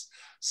office,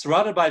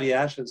 surrounded by the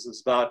ashes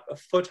is about a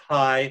foot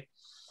high.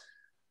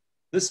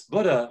 This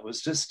Buddha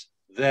was just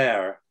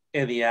there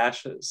in the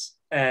ashes.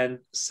 And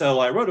so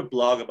I wrote a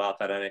blog about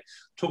that. And I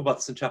talk about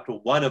this in chapter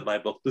 1 of my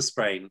book, Bliss.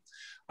 I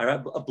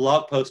read a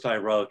blog post I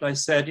wrote, and I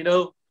said,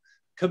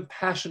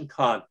 compassion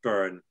can't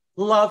burn,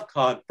 love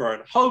can't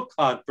burn, hope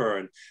can't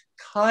burn,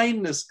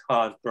 kindness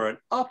can't burn,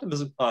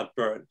 optimism can't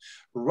burn.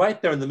 Right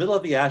there in the middle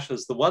of the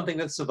ashes, the one thing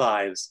that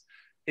survives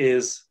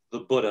is the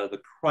Buddha,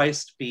 the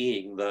Christ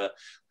being, the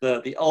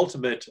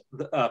ultimate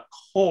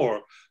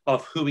core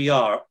of who we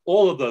are.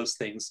 All of those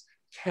things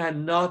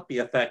cannot be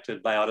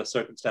affected by outer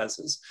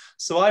circumstances.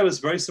 So I was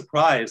very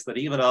surprised that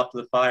even after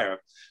the fire,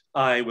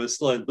 I was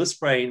still in Bliss.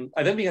 I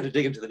then began to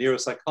dig into the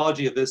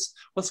neuropsychology of this.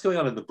 What's going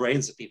on in the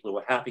brains of people who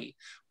are happy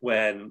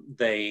when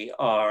they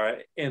are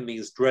in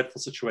these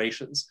dreadful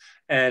situations?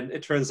 And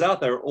it turns out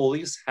there are all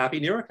these happy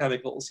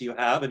neurochemicals you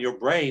have, and your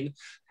brain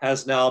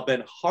has now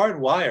been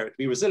hardwired to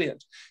be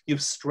resilient.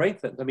 You've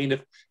strengthened. I mean,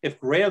 if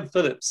Graham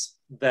Phillips,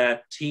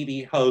 that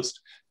TV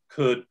host,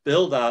 could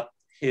build up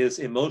his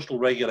emotional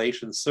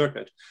regulation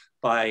circuit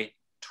by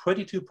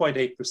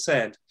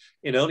 22.8%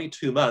 in only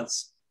 2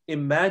 months,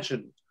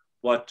 imagine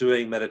what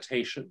doing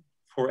meditation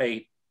for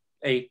eight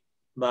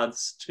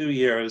months, 2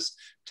 years,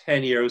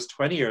 10 years,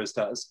 20 years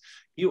does.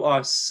 You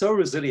are so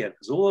resilient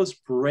because all those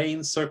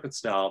brain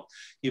circuits now,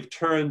 you've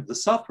turned the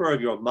software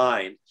of your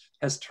mind,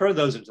 has turned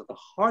those into the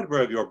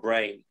hardware of your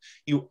brain.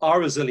 You are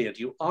resilient.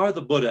 You are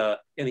the Buddha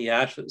in the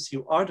ashes.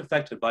 You aren't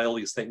affected by all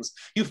these things.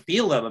 You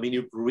feel them. I mean,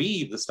 you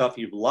grieve the stuff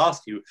you've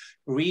lost. You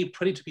grieve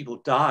 22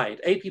 people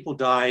died. 8 people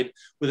died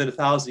within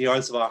 1,000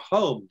 yards of our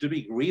home. Did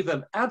we grieve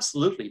them?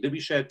 Absolutely. Did we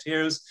shed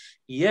tears?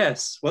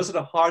 Yes. Was it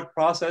a hard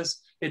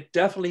process? It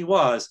definitely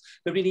was.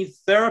 That we need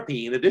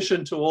therapy in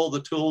addition to all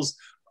the tools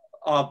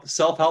of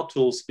self-help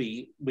tools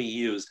we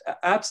used.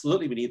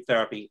 Absolutely, we need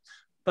therapy.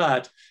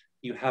 But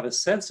you have a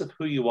sense of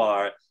who you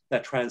are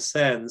that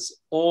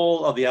transcends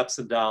all of the ups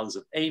and downs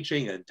of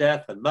aging and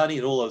death and money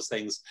and all those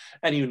things.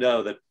 And you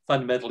know that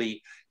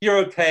fundamentally you're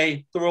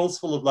okay, the world's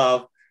full of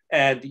love,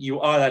 and you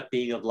are that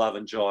being of love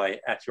and joy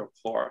at your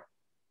core.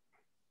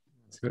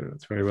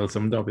 That's very well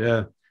summed up.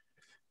 Yeah.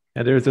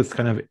 Yeah, there's this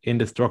kind of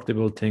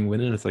indestructible thing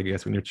within us, I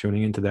guess, when you're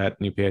tuning into that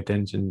and you pay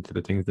attention to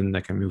the things then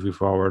that can move you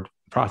forward,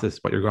 process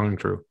what you're going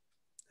through.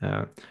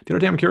 The other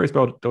thing I'm curious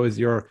about, though, is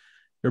your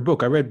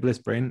book. I read Bliss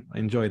Brain. I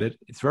enjoyed it.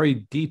 It's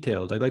very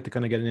detailed. I'd like to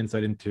kind of get an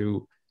insight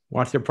into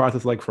what's your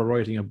process like for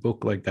writing a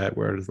book like that,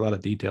 where there's a lot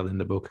of detail in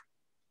the book.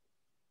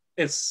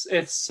 It's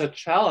a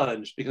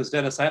challenge because,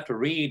 Dennis, I have to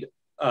read.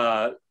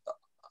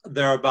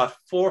 There are about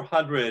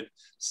 400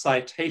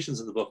 citations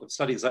in the book of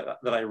studies that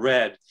I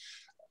read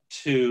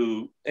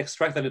to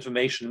extract that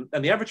information.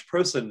 And the average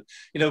person,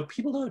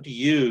 people don't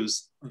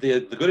use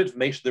the good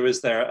information there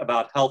is there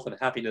about health and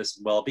happiness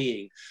and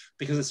well-being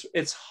because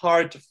it's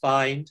hard to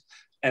find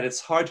and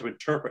it's hard to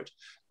interpret.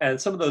 And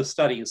some of those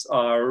studies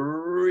are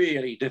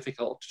really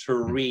difficult to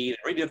read,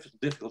 really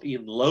difficult to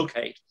even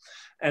locate.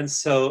 And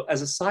so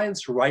as a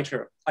science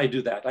writer, I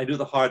do that. I do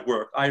the hard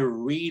work. I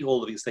read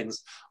all of these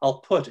things. I'll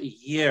put a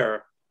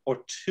year or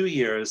 2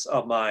 years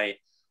of my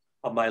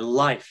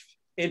life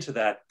into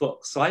that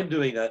book. So I'm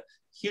doing a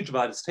huge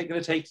amount. It's going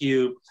to take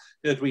you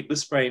to read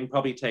Bliss Brain,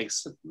 probably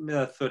takes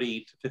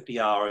 30 to 50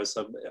 hours.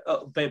 So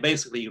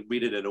basically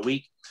read it in a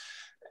week,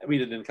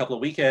 read it in a couple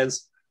of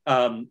weekends.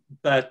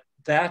 But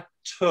that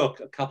took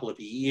a couple of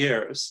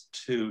years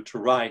to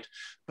write.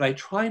 But I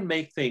try and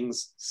make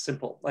things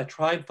simple. I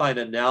try and find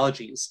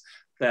analogies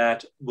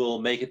that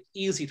will make it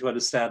easy to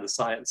understand the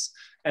science.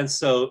 And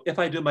so if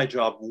I do my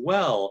job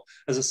well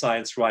as a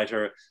science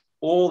writer,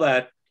 all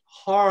that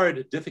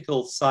hard,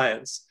 difficult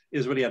science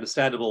is really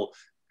understandable.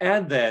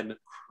 And then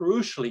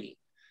crucially,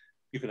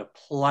 you can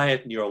apply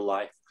it in your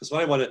life. Because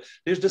what I want to,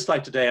 there's just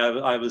like today,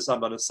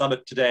 I'm on a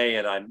summit today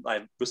and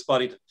I'm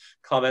responding to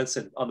comments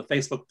on the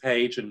Facebook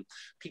page and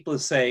people are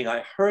saying,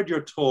 I heard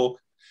your talk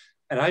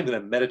and I'm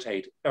going to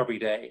meditate every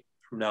day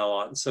from now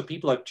on. So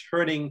people are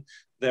turning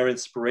their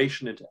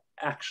inspiration into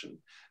action.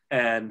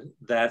 And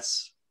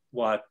that's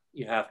what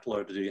you have to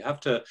learn to do. You have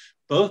to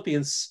both be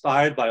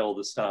inspired by all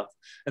this stuff.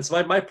 And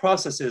so my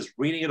process is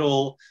reading it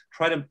all,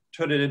 trying to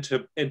turn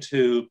it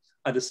into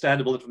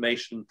understandable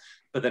information,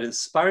 but then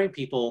inspiring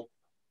people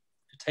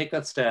to take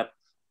that step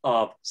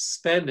of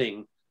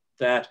spending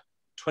that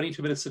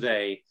 22 minutes a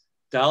day,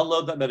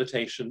 download that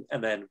meditation,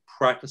 and then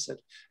practice it.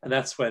 And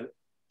that's when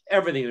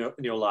everything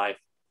in your life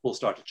will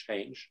start to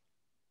change.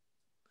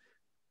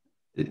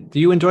 Do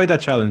you enjoy that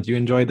challenge? Do you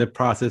enjoy the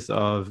process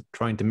of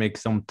trying to make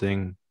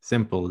something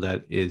simple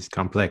that is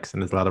complex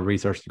and there's a lot of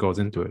research that goes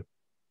into it?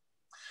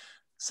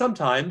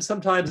 Sometimes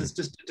it's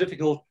just a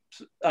difficult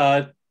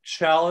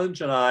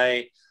challenge and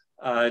I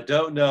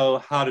don't know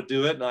how to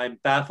do it and I'm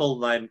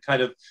baffled and I'm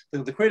kind of,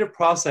 the creative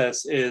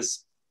process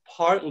is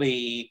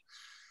partly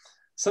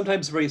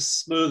sometimes very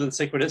smooth and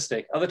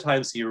synchronistic. Other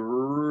times you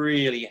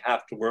really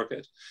have to work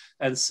it.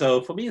 And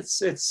so for me,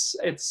 it's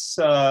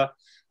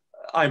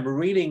I'm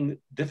reading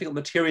difficult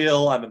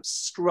material. I'm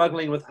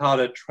struggling with how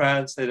to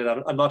translate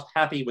it. I'm not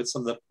happy with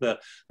some of the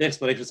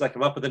explanations I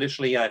come up with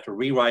initially. I have to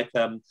rewrite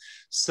them.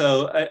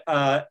 So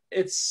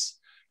it's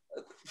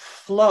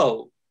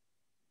flow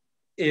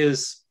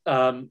is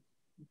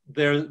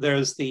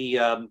there's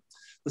the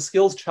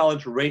skills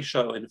challenge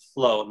ratio in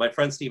flow. And my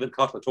friend Stephen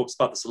Kotler talks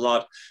about this a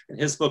lot in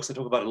his books. I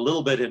talk about it a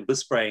little bit in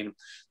Bliss Brain.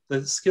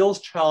 The skills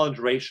challenge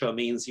ratio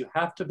means you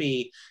have to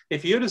be,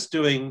 if you're just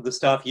doing the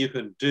stuff you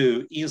can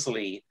do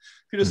easily,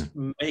 if you're just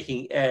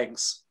making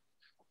eggs,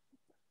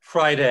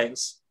 fried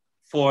eggs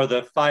for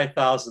the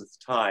 5,000th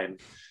time,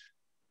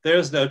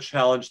 there's no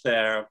challenge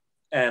there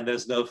and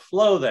there's no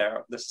flow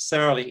there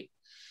necessarily.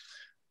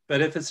 But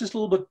if it's just a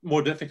little bit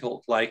more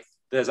difficult, like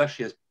there's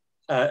actually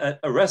a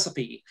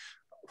recipe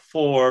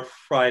for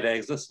fried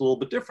eggs that's a little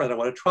bit different, I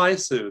want to try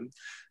soon.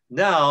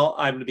 Now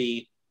I'm going to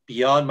be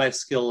beyond my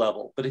skill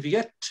level. But if you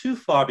get too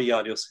far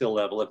beyond your skill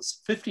level, if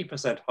it's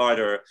 50%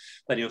 harder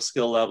than your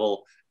skill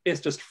level,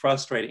 it's just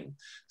frustrating.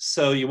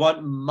 So you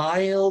want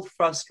mild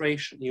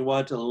frustration. You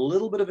want a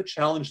little bit of a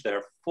challenge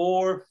there,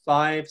 4,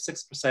 5,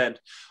 6%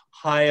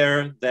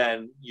 higher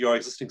than your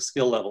existing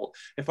skill level.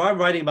 If I'm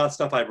writing about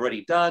stuff I've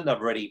already done,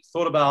 I've already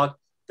thought about,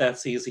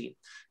 that's easy.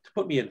 To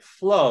put me in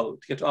flow,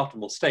 to get to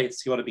optimal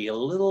states, you want to be a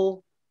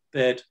little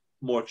bit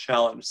more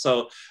challenged.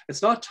 So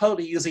it's not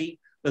totally easy.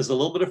 There's a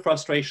little bit of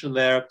frustration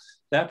there.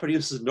 That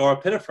produces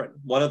norepinephrine,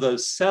 one of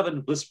those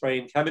 7 bliss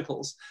brain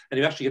chemicals, and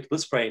you actually get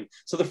bliss brain.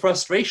 So the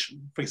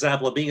frustration, for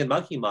example, of being in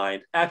monkey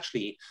mind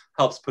actually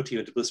helps put you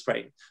into bliss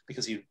brain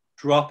because you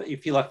drop it, you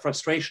feel like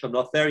frustration, I'm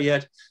not there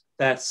yet.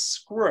 That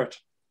squirt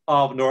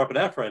of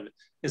norepinephrine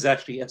is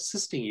actually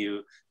assisting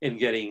you in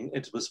getting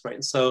into bliss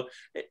brain. So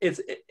it's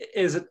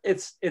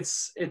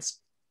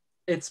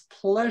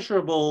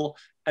pleasurable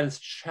and it's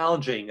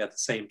challenging at the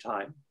same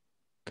time.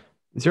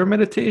 Does your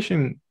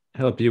meditation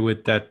help you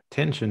with that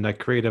tension, that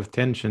creative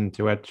tension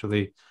to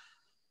actually,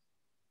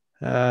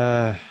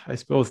 I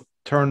suppose,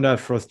 turn that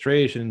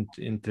frustration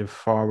into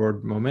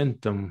forward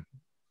momentum?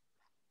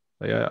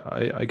 Like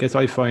I guess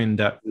I find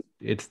that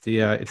it's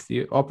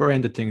the upper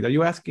end of things. Are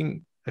you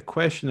asking a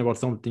question about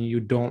something you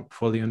don't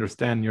fully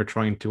understand? You're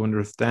trying to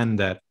understand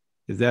that.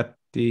 Is that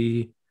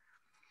the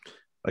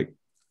like?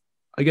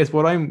 I guess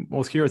what I'm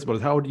most curious about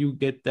is how do you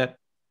get that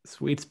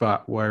sweet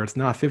spot where it's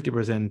not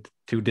 50%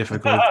 too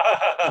difficult,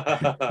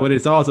 but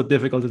it's also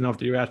difficult enough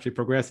that you're actually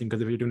progressing.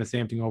 Because if you're doing the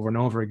same thing over and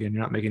over again,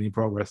 you're not making any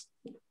progress.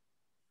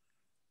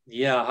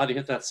 Yeah, how do you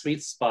hit that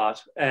sweet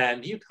spot?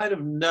 And you kind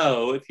of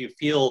know if you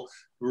feel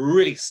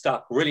really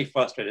stuck, really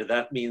frustrated,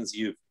 that means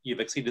you've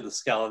exceeded the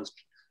skills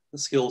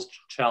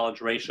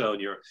challenge ratio,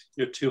 and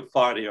you're too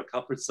far to your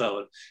comfort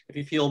zone. If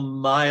you feel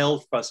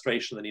mild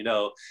frustration, then you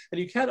know.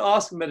 And you can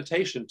ask in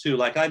meditation too.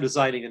 Like I'm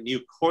designing a new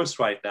course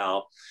right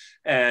now,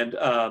 and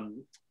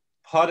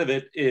part of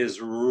it is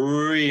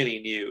really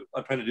new.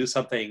 I'm trying to do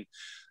something,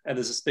 and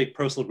there's this big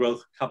personal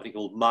growth company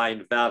called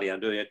Mind Valley. I'm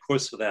doing a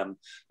course for them.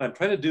 I'm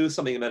trying to do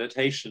something in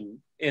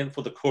meditation in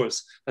for the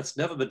course that's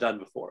never been done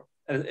before,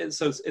 and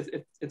so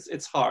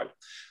it's hard,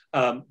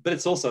 but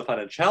it's also fun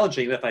and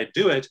challenging. And if I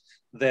do it,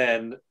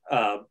 then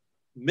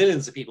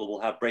millions of people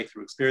will have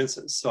breakthrough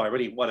experiences. So I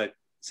really want to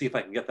see if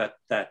I can get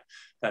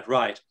that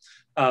right.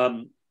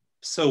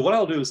 So what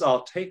I'll do is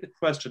I'll take the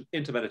question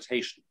into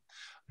meditation.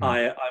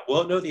 I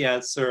won't know the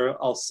answer.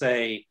 I'll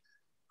say,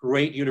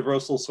 great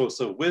universal source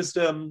of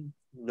wisdom,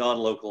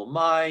 non-local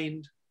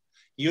mind,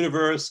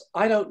 universe,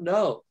 I don't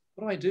know.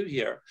 What do I do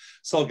here?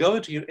 So I'll go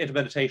into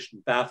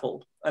meditation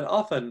baffled. And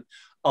often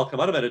I'll come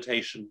out of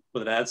meditation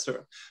with an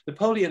answer.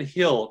 Napoleon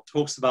Hill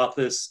talks about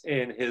this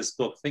in his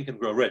book, Think and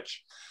Grow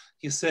Rich.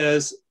 He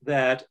says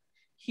that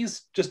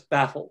he's just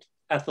baffled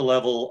at the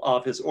level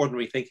of his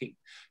ordinary thinking.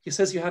 He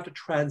says you have to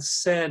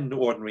transcend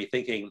ordinary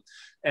thinking,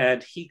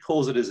 and he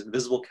calls it his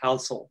invisible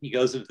counsel. He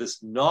goes into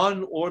this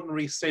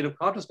non-ordinary state of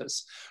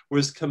consciousness where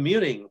he's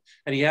communing,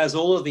 and he has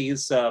all of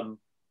these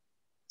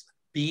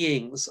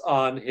beings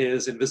on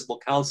his invisible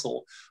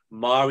council,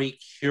 Marie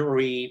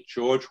Curie,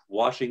 George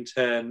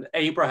Washington,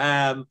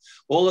 Abraham,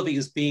 all of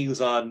these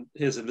beings on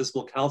his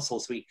invisible council.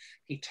 So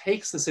he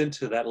takes this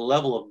into that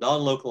level of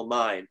non-local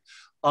mind,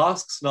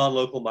 asks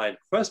non-local mind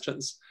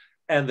questions,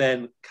 and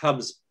then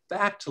comes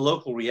back to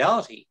local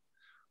reality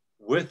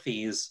with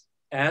these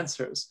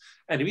answers.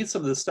 And to read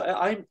some of this stuff,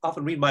 I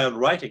often read my own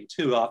writing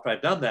too after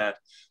I've done that.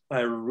 When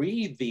I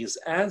read these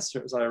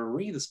answers, I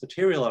read this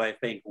material and I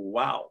think,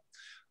 wow,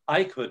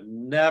 I could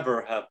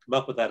never have come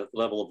up with that at the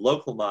level of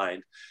local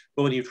mind.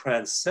 But when you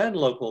transcend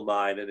local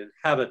mind and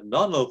inhabit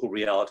non-local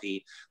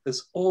reality,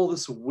 there's all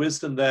this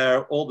wisdom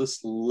there, all this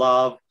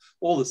love,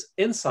 all this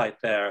insight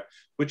there,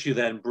 which you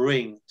then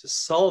bring to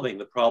solving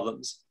the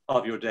problems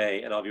of your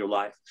day and of your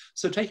life.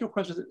 So take your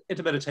questions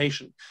into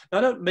meditation.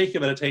 Now, don't make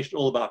your meditation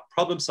all about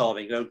problem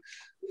solving. You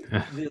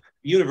know, the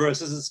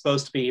universe isn't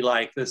supposed to be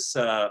like this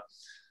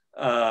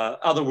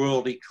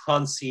otherworldly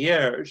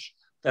concierge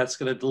that's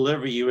going to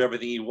deliver you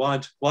everything you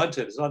wanted.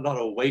 It's not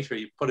a waiter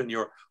you put in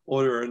your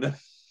order. And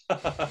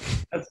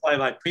that's why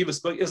my previous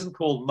book isn't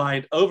called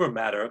Mind Over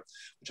Matter,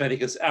 which I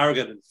think is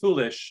arrogant and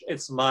foolish.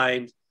 It's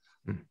mind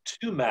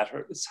to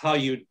matter. It's how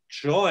you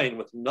join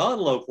with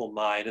non-local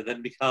mind and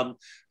then become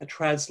a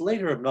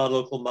translator of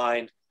non-local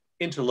mind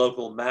into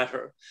local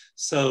matter.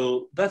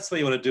 So that's the way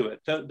you want to do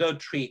it. Don't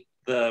treat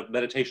the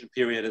meditation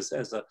period as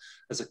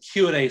a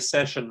Q&A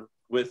session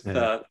with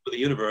the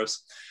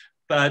universe.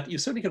 But you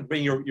certainly can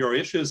bring your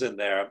issues in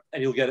there,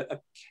 and you'll get a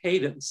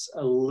cadence,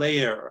 a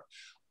layer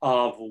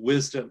of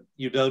wisdom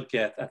you don't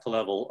get at the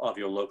level of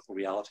your local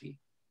reality.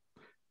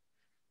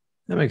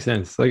 That makes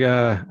sense. Like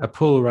a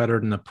pull rather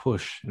than a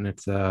push. And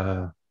it's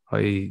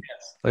like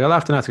I'll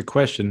often ask a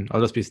question,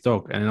 I'll just be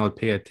stuck, and then I'll just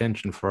pay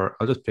attention.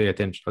 I'll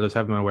just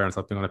have my awareness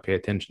up. I'm going to pay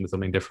attention to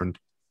something different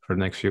for the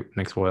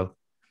next while.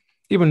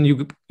 Even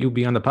you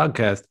be on the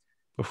podcast,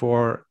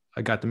 before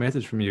I got the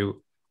message from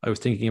you, I was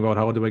thinking about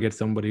how do I get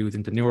somebody who's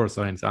into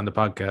neuroscience on the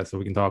podcast so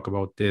we can talk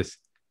about this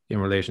in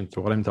relation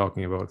to what I'm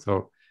talking about.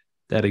 So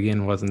that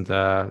again wasn't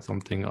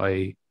something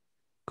I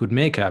could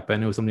make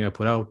happen. It was something I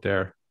put out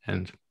there,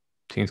 and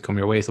things come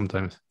your way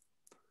sometimes.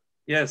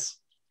 Yes,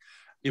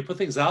 you put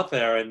things out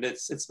there, and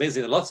it's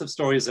amazing. There are lots of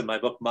stories in my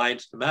book, Mind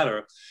to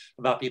Matter,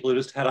 about people who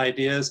just had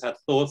ideas, had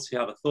thoughts. You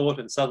have a thought,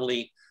 and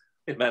suddenly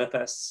it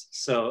manifests.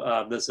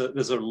 So there's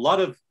a lot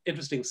of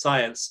interesting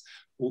science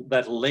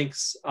that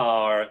links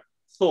our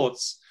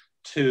thoughts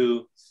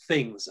to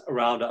things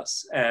around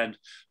us, and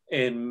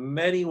in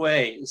many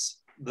ways,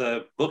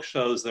 the book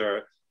shows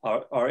there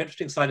are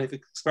interesting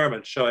scientific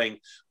experiments showing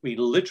we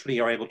literally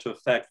are able to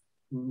affect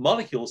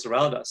molecules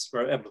around us.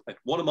 We're able to affect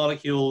water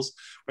molecules,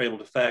 we're able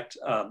to affect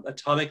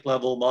atomic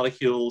level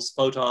molecules,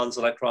 photons,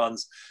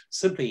 electrons,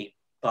 simply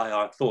by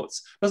our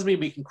thoughts. Doesn't mean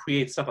we can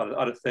create stuff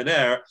out of thin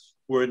air.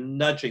 We're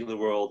nudging the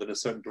world in a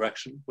certain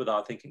direction with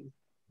our thinking.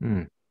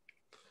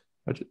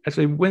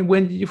 Actually,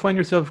 when did you find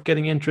yourself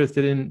getting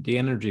interested in the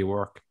energy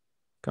work?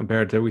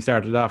 compared to we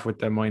started off with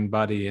the mind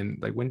body, and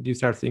like when do you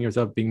start seeing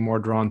yourself being more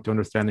drawn to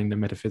understanding the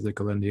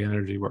metaphysical and the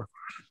energy work?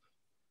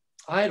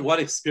 I had one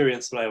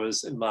experience when I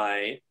was in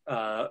my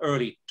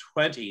early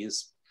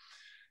 20s,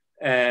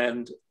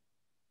 and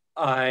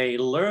I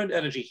learned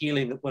energy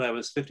healing when I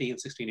was 15,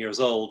 16 years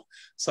old.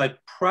 So I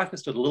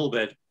practiced it a little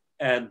bit.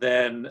 And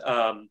then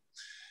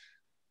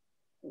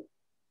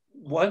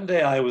one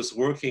day I was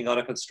working on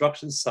a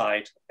construction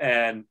site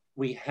and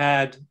we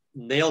had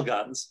nail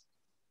guns.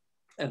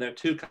 And there are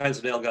two kinds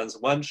of nail guns.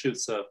 One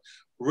shoots a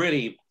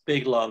really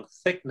big, long,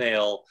 thick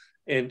nail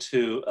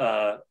into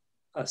a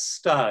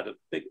stud, a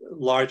big,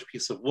 large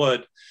piece of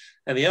wood.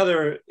 And the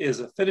other is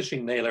a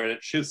finishing nailer, and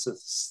it shoots a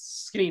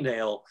skinny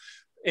nail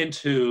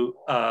into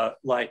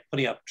like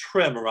putting up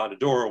trim around a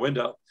door or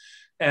window.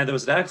 And there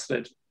was an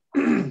accident,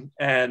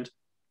 and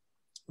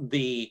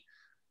the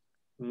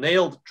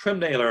trim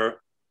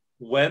nailer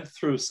went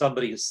through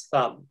somebody's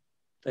thumb.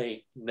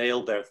 They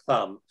nailed their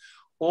thumb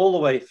all the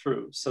way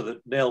through. So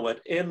the nail went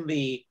in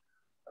the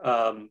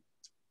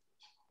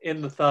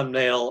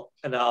thumbnail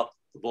and out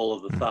the ball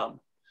of the thumb.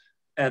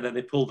 And then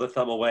they pulled the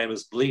thumb away and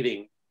was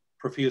bleeding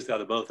profusely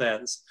out of both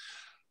ends.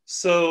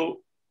 So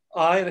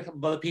I and a couple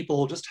of other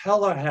people just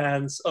held our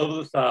hands over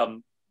the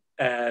thumb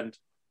and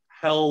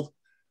held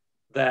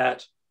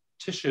that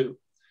tissue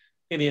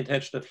in the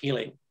intention of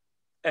healing.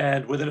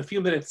 And within a few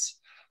minutes,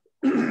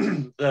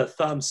 the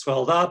thumb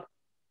swelled up,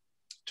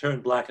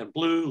 turned black and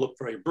blue, looked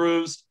very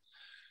bruised.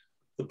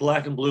 The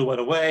black and blue went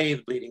away,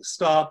 the bleeding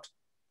stopped,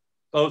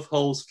 both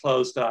holes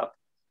closed up,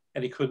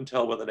 and he couldn't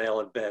tell where the nail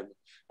had been.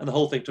 And the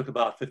whole thing took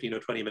about 15 or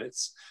 20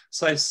 minutes.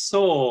 So I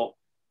saw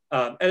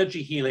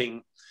energy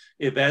healing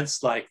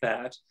events like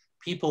that.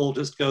 People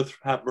just go through,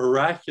 have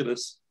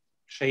miraculous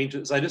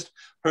changes. I just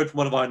heard from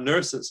one of our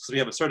nurses, because we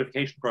have a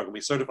certification program,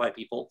 we certify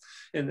people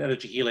in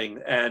energy healing,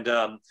 and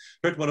heard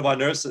from one of our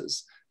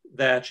nurses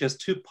that she has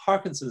 2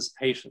 Parkinson's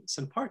patients.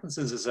 And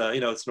Parkinson's is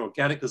it's an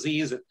organic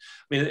disease.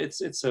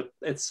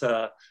 It's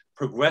a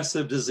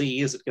progressive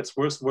disease. It gets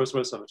worse and worse and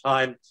worse over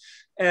time.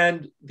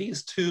 And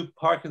these 2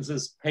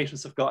 Parkinson's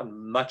patients have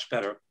gotten much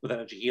better with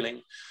energy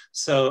healing.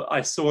 So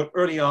I saw it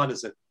early on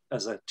as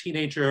a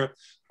teenager.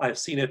 I've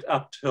seen it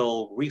up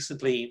till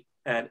recently,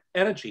 and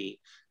energy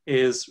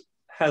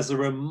has a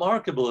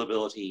remarkable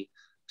ability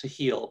to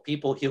heal.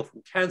 People heal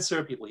from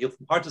cancer, people heal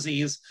from heart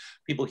disease,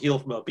 people heal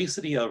from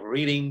obesity,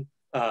 overeating,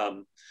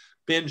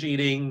 binge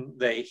eating.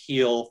 They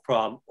heal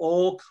from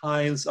all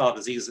kinds of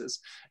diseases.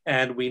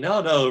 And we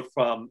now know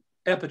from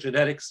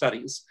epigenetic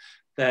studies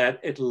that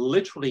it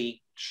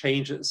literally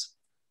changes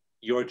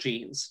your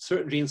genes.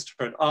 Certain genes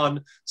turn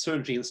on,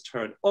 certain genes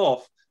turn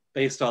off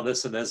based on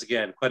this. And there's,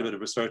 again, quite a bit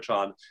of research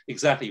on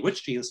exactly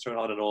which genes turn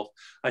on and off.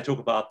 I talk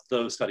about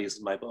those studies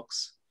in my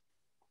books.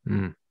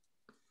 Mm.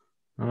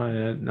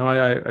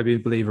 I'd be a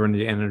believer in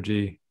the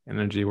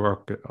energy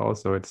work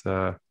also. It's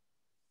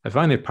I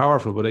find it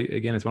powerful, but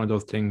again, it's one of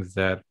those things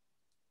that,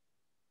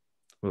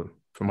 well,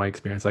 from my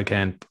experience, I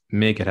can't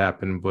make it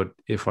happen. But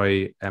if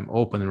I am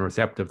open and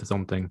receptive to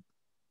something,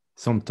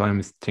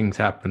 sometimes things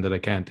happen that I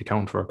can't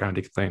account for, can't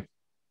explain.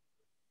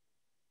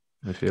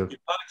 I feel you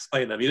can't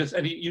explain them.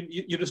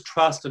 You just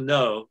trust and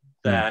know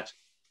that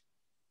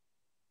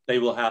they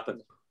will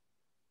happen.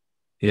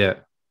 Yeah.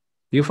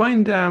 Do you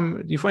find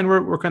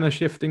we're kind of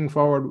shifting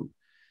forward?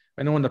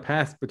 I know in the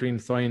past between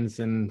science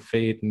and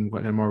faith and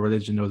more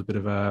religion, there was a bit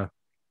of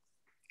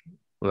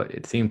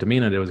it seemed to me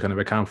that there was kind of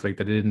a conflict,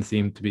 that it didn't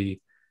seem to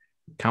be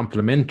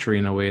complementary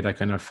in a way, that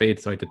kind of faith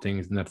side of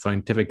things and that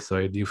scientific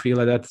side. Do you feel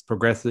like that's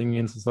progressing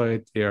in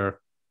society, or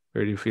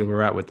where do you feel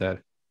we're at with that?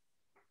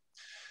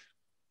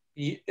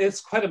 It's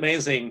quite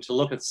amazing to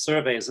look at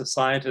surveys of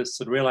scientists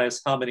and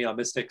realize how many are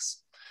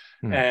mystics.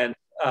 And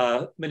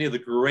many of the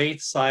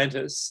great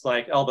scientists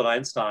like Albert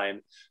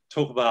Einstein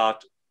talk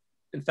about,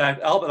 in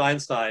fact, Albert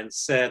Einstein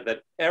said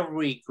that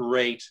every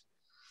great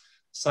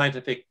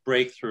scientific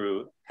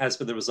breakthrough has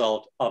been the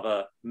result of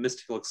a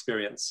mystical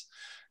experience.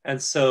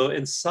 And so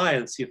in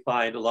science, you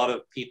find a lot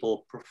of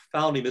people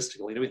profoundly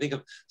mystical. We think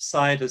of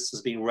scientists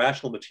as being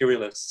rational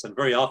materialists, and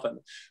very often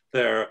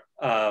they're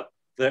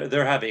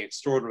having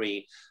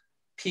extraordinary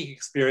peak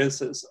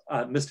experiences,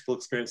 mystical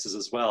experiences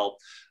as well.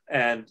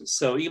 And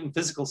so even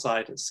physical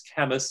scientists,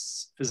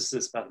 chemists,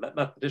 physicists,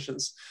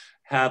 mathematicians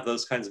have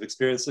those kinds of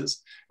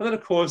experiences. And then,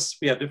 of course,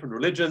 we have different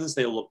religions.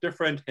 They all look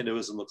different.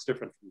 Hinduism looks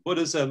different from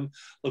Buddhism,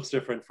 looks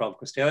different from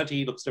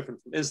Christianity, looks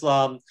different from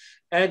Islam.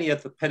 And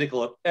yet the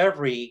pinnacle of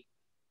every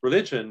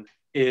religion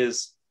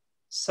is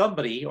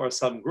somebody or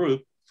some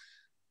group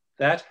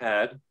that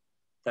had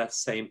that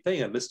same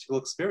thing, a mystical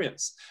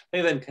experience.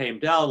 They then came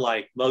down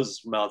like Moses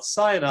from Mount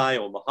Sinai,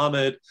 or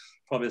Muhammad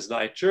from his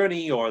night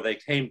journey, or they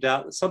came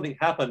down, something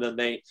happened and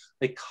they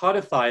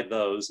codified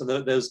those, and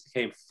those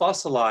became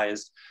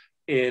fossilized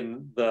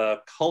in the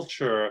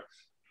culture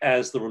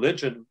as the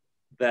religion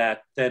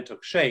that then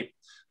took shape.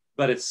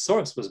 But its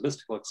source was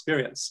mystical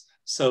experience.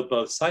 So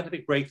both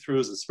scientific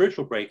breakthroughs and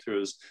spiritual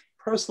breakthroughs,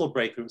 personal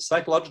breakthroughs,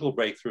 psychological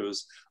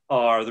breakthroughs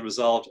are the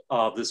result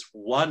of this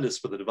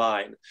oneness with the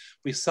divine.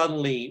 We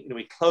suddenly,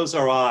 we close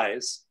our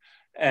eyes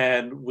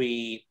and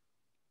we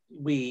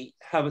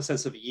have a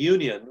sense of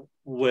union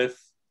with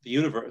the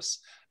universe,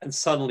 and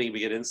suddenly we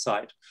get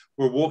insight.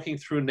 We're walking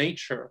through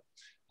nature,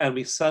 and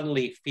we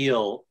suddenly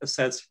feel a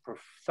sense of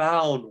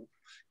profound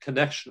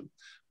connection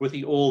with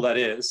the all that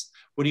is.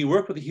 When you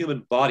work with the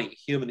human body,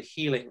 human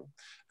healing,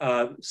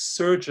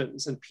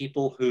 surgeons and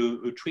people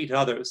who treat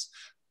others,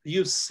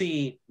 you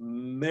see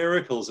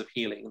miracles of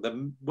healing,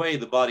 the way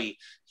the body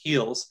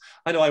heals.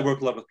 I know I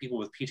work a lot with people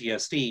with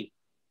PTSD,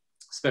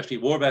 especially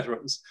war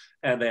veterans,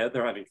 and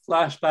they're having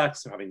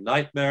flashbacks, they're having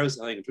nightmares,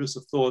 they're having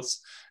intrusive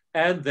thoughts,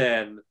 and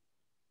then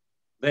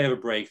they have a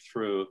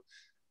breakthrough,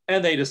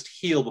 and they just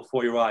heal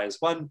before your eyes.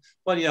 One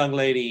young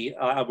lady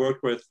I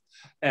worked with,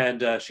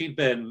 and she'd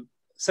been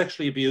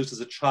sexually abused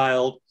as a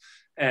child,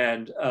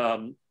 and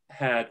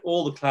had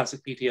all the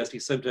classic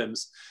PTSD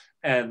symptoms.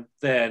 And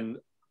then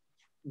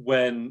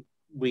when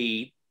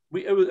I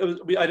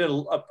did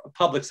a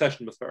public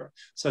session with her,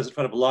 so I was in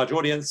front of a large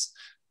audience,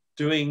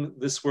 doing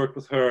this work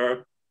with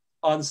her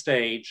on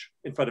stage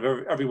in front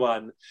of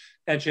everyone,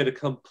 and she had a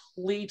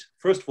complete,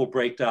 first of all,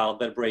 breakdown,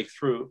 then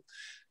breakthrough.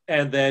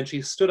 And then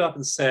she stood up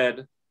and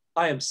said,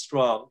 I am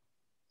strong,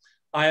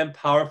 I am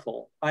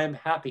powerful, I am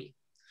happy,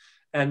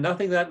 and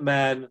nothing that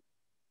man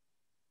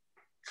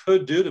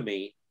could do to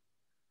me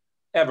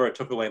ever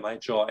took away my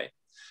joy.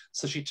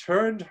 So she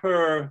turned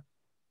her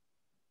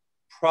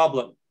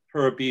problem,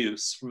 her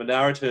abuse, from a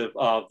narrative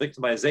of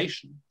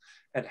victimization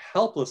and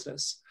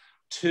helplessness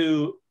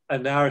to a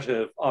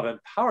narrative of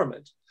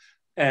empowerment,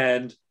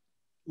 and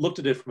looked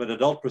at it from an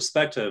adult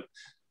perspective.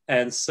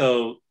 And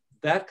so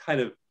that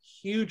kind of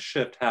huge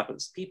shift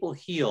happens. People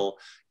heal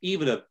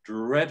even of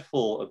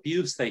dreadful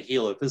abuse. They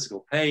heal of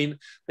physical pain.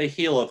 They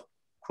heal of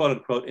quote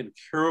unquote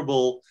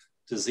incurable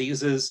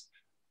diseases.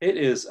 It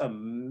is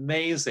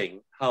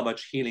amazing how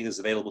much healing is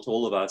available to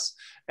all of us.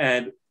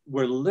 And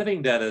we're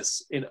living,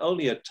 Dennis, in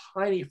only a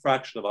tiny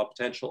fraction of our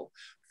potential.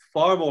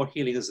 Far more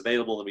healing is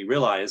available than we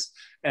realize.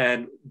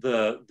 And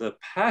the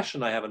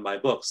passion I have in my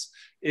books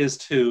is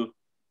to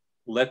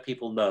let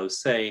people know,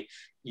 say,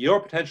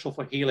 your potential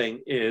for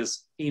healing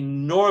is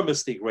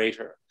enormously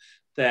greater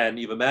than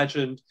you've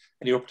imagined,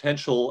 and your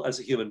potential as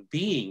a human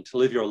being to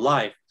live your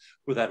life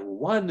with that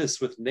oneness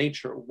with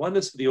nature,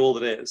 oneness with the all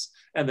that is,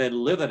 and then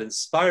live that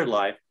inspired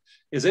life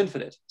is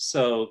infinite.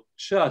 So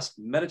just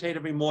meditate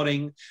every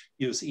morning,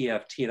 use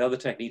EFT and other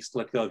techniques to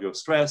let go of your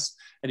stress,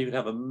 and you can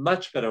have a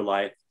much better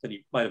life than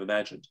you might have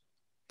imagined.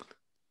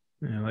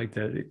 Yeah, I like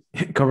that.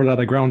 It covered a lot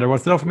of ground there.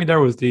 What stood out for me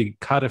there was the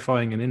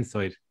codifying an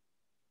insight.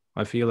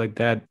 I feel like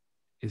that's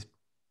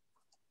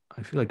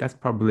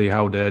probably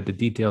how the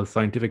detailed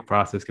scientific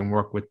process can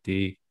work with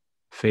the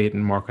faith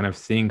and more kind of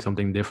seeing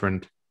something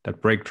different,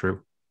 that breakthrough.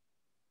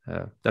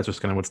 That's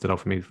just kind of what stood out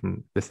for me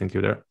from listening to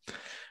you there.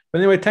 But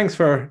anyway, thanks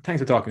for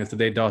talking to us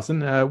today,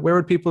 Dawson. Where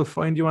would people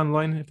find you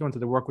online if they wanted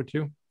to work with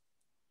you?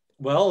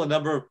 Well, a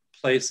number of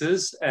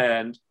places.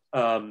 And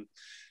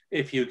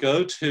if you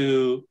go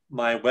to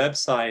my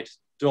website,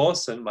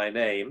 Dawson, my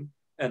name,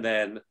 and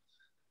then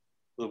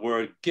the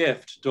word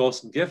gift,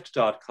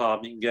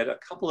 dawsongift.com, you can get a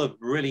couple of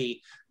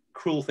really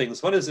cool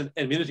things. One is an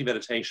immunity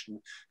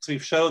meditation. So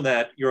we've shown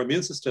that your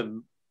immune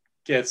system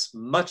gets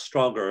much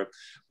stronger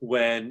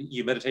when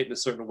you meditate in a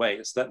certain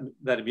way. So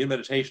that immune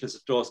meditation is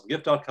at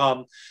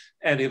dawsongift.com.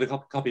 And to get a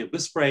copy of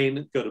Bliss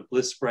Brain, go to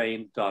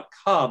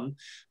blissbrain.com,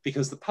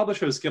 because the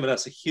publisher has given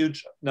us a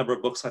huge number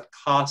of books at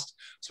cost,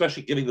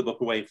 especially giving the book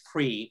away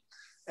free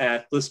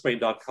at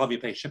blissbrain.com. You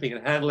pay shipping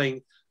and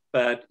handling,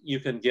 but you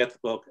can get the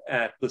book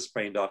at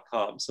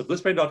blissbrain.com. So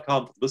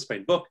blissbrain.com for the Bliss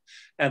Brain book.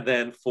 And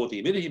then for the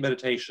immunity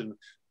meditation,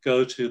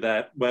 go to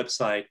that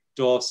website,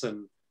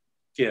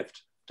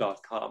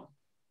 dawsongift.com.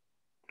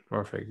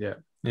 Perfect. Yeah.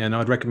 Yeah.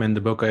 No, I'd recommend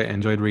the book. I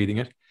enjoyed reading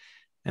it.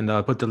 And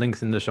I'll put the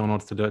links in the show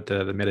notes to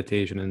the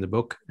meditation in the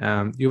book.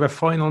 You have a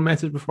final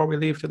message before we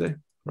leave today,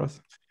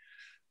 Russ?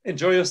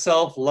 Enjoy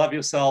yourself, love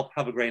yourself,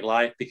 have a great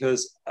life.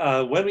 Because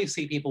when we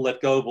see people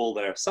let go of all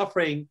their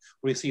suffering,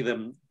 we see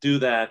them do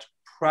that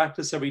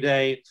practice every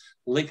day,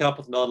 link up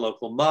with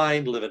non-local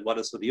mind, live in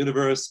oneness with the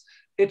universe,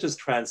 it just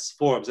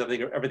transforms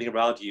everything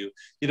around you.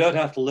 You don't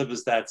have to live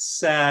as that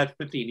sad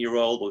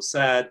 15-year-old or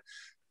sad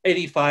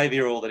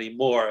 85-year-old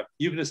anymore.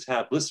 You can just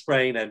have bliss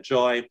brain and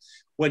joy.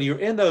 When you're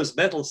in those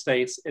mental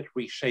states, it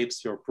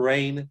reshapes your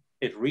brain,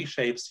 it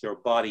reshapes your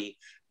body,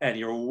 and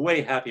you're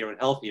way happier and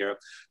healthier.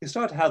 You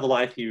start to have the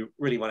life you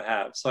really want to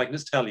have. So I can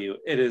just tell you,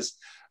 it is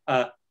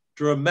a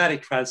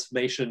dramatic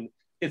transformation.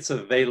 It's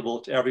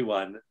available to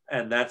everyone.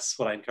 And that's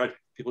what I encourage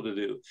people to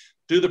do.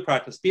 Do the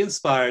practice, be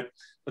inspired,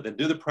 but then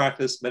do the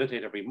practice,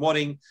 meditate every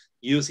morning,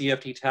 use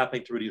EFT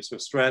tapping to reduce your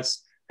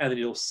stress, and then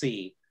you'll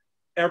see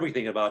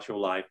everything about your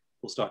life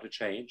will start to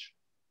change.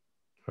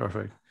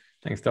 Perfect.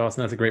 Thanks,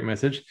 Dawson. That's a great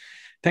message.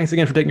 Thanks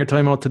again for taking your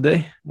time out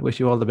today. I wish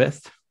you all the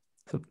best.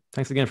 So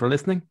thanks again for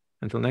listening.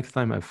 Until next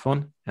time, have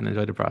fun and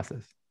enjoy the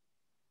process.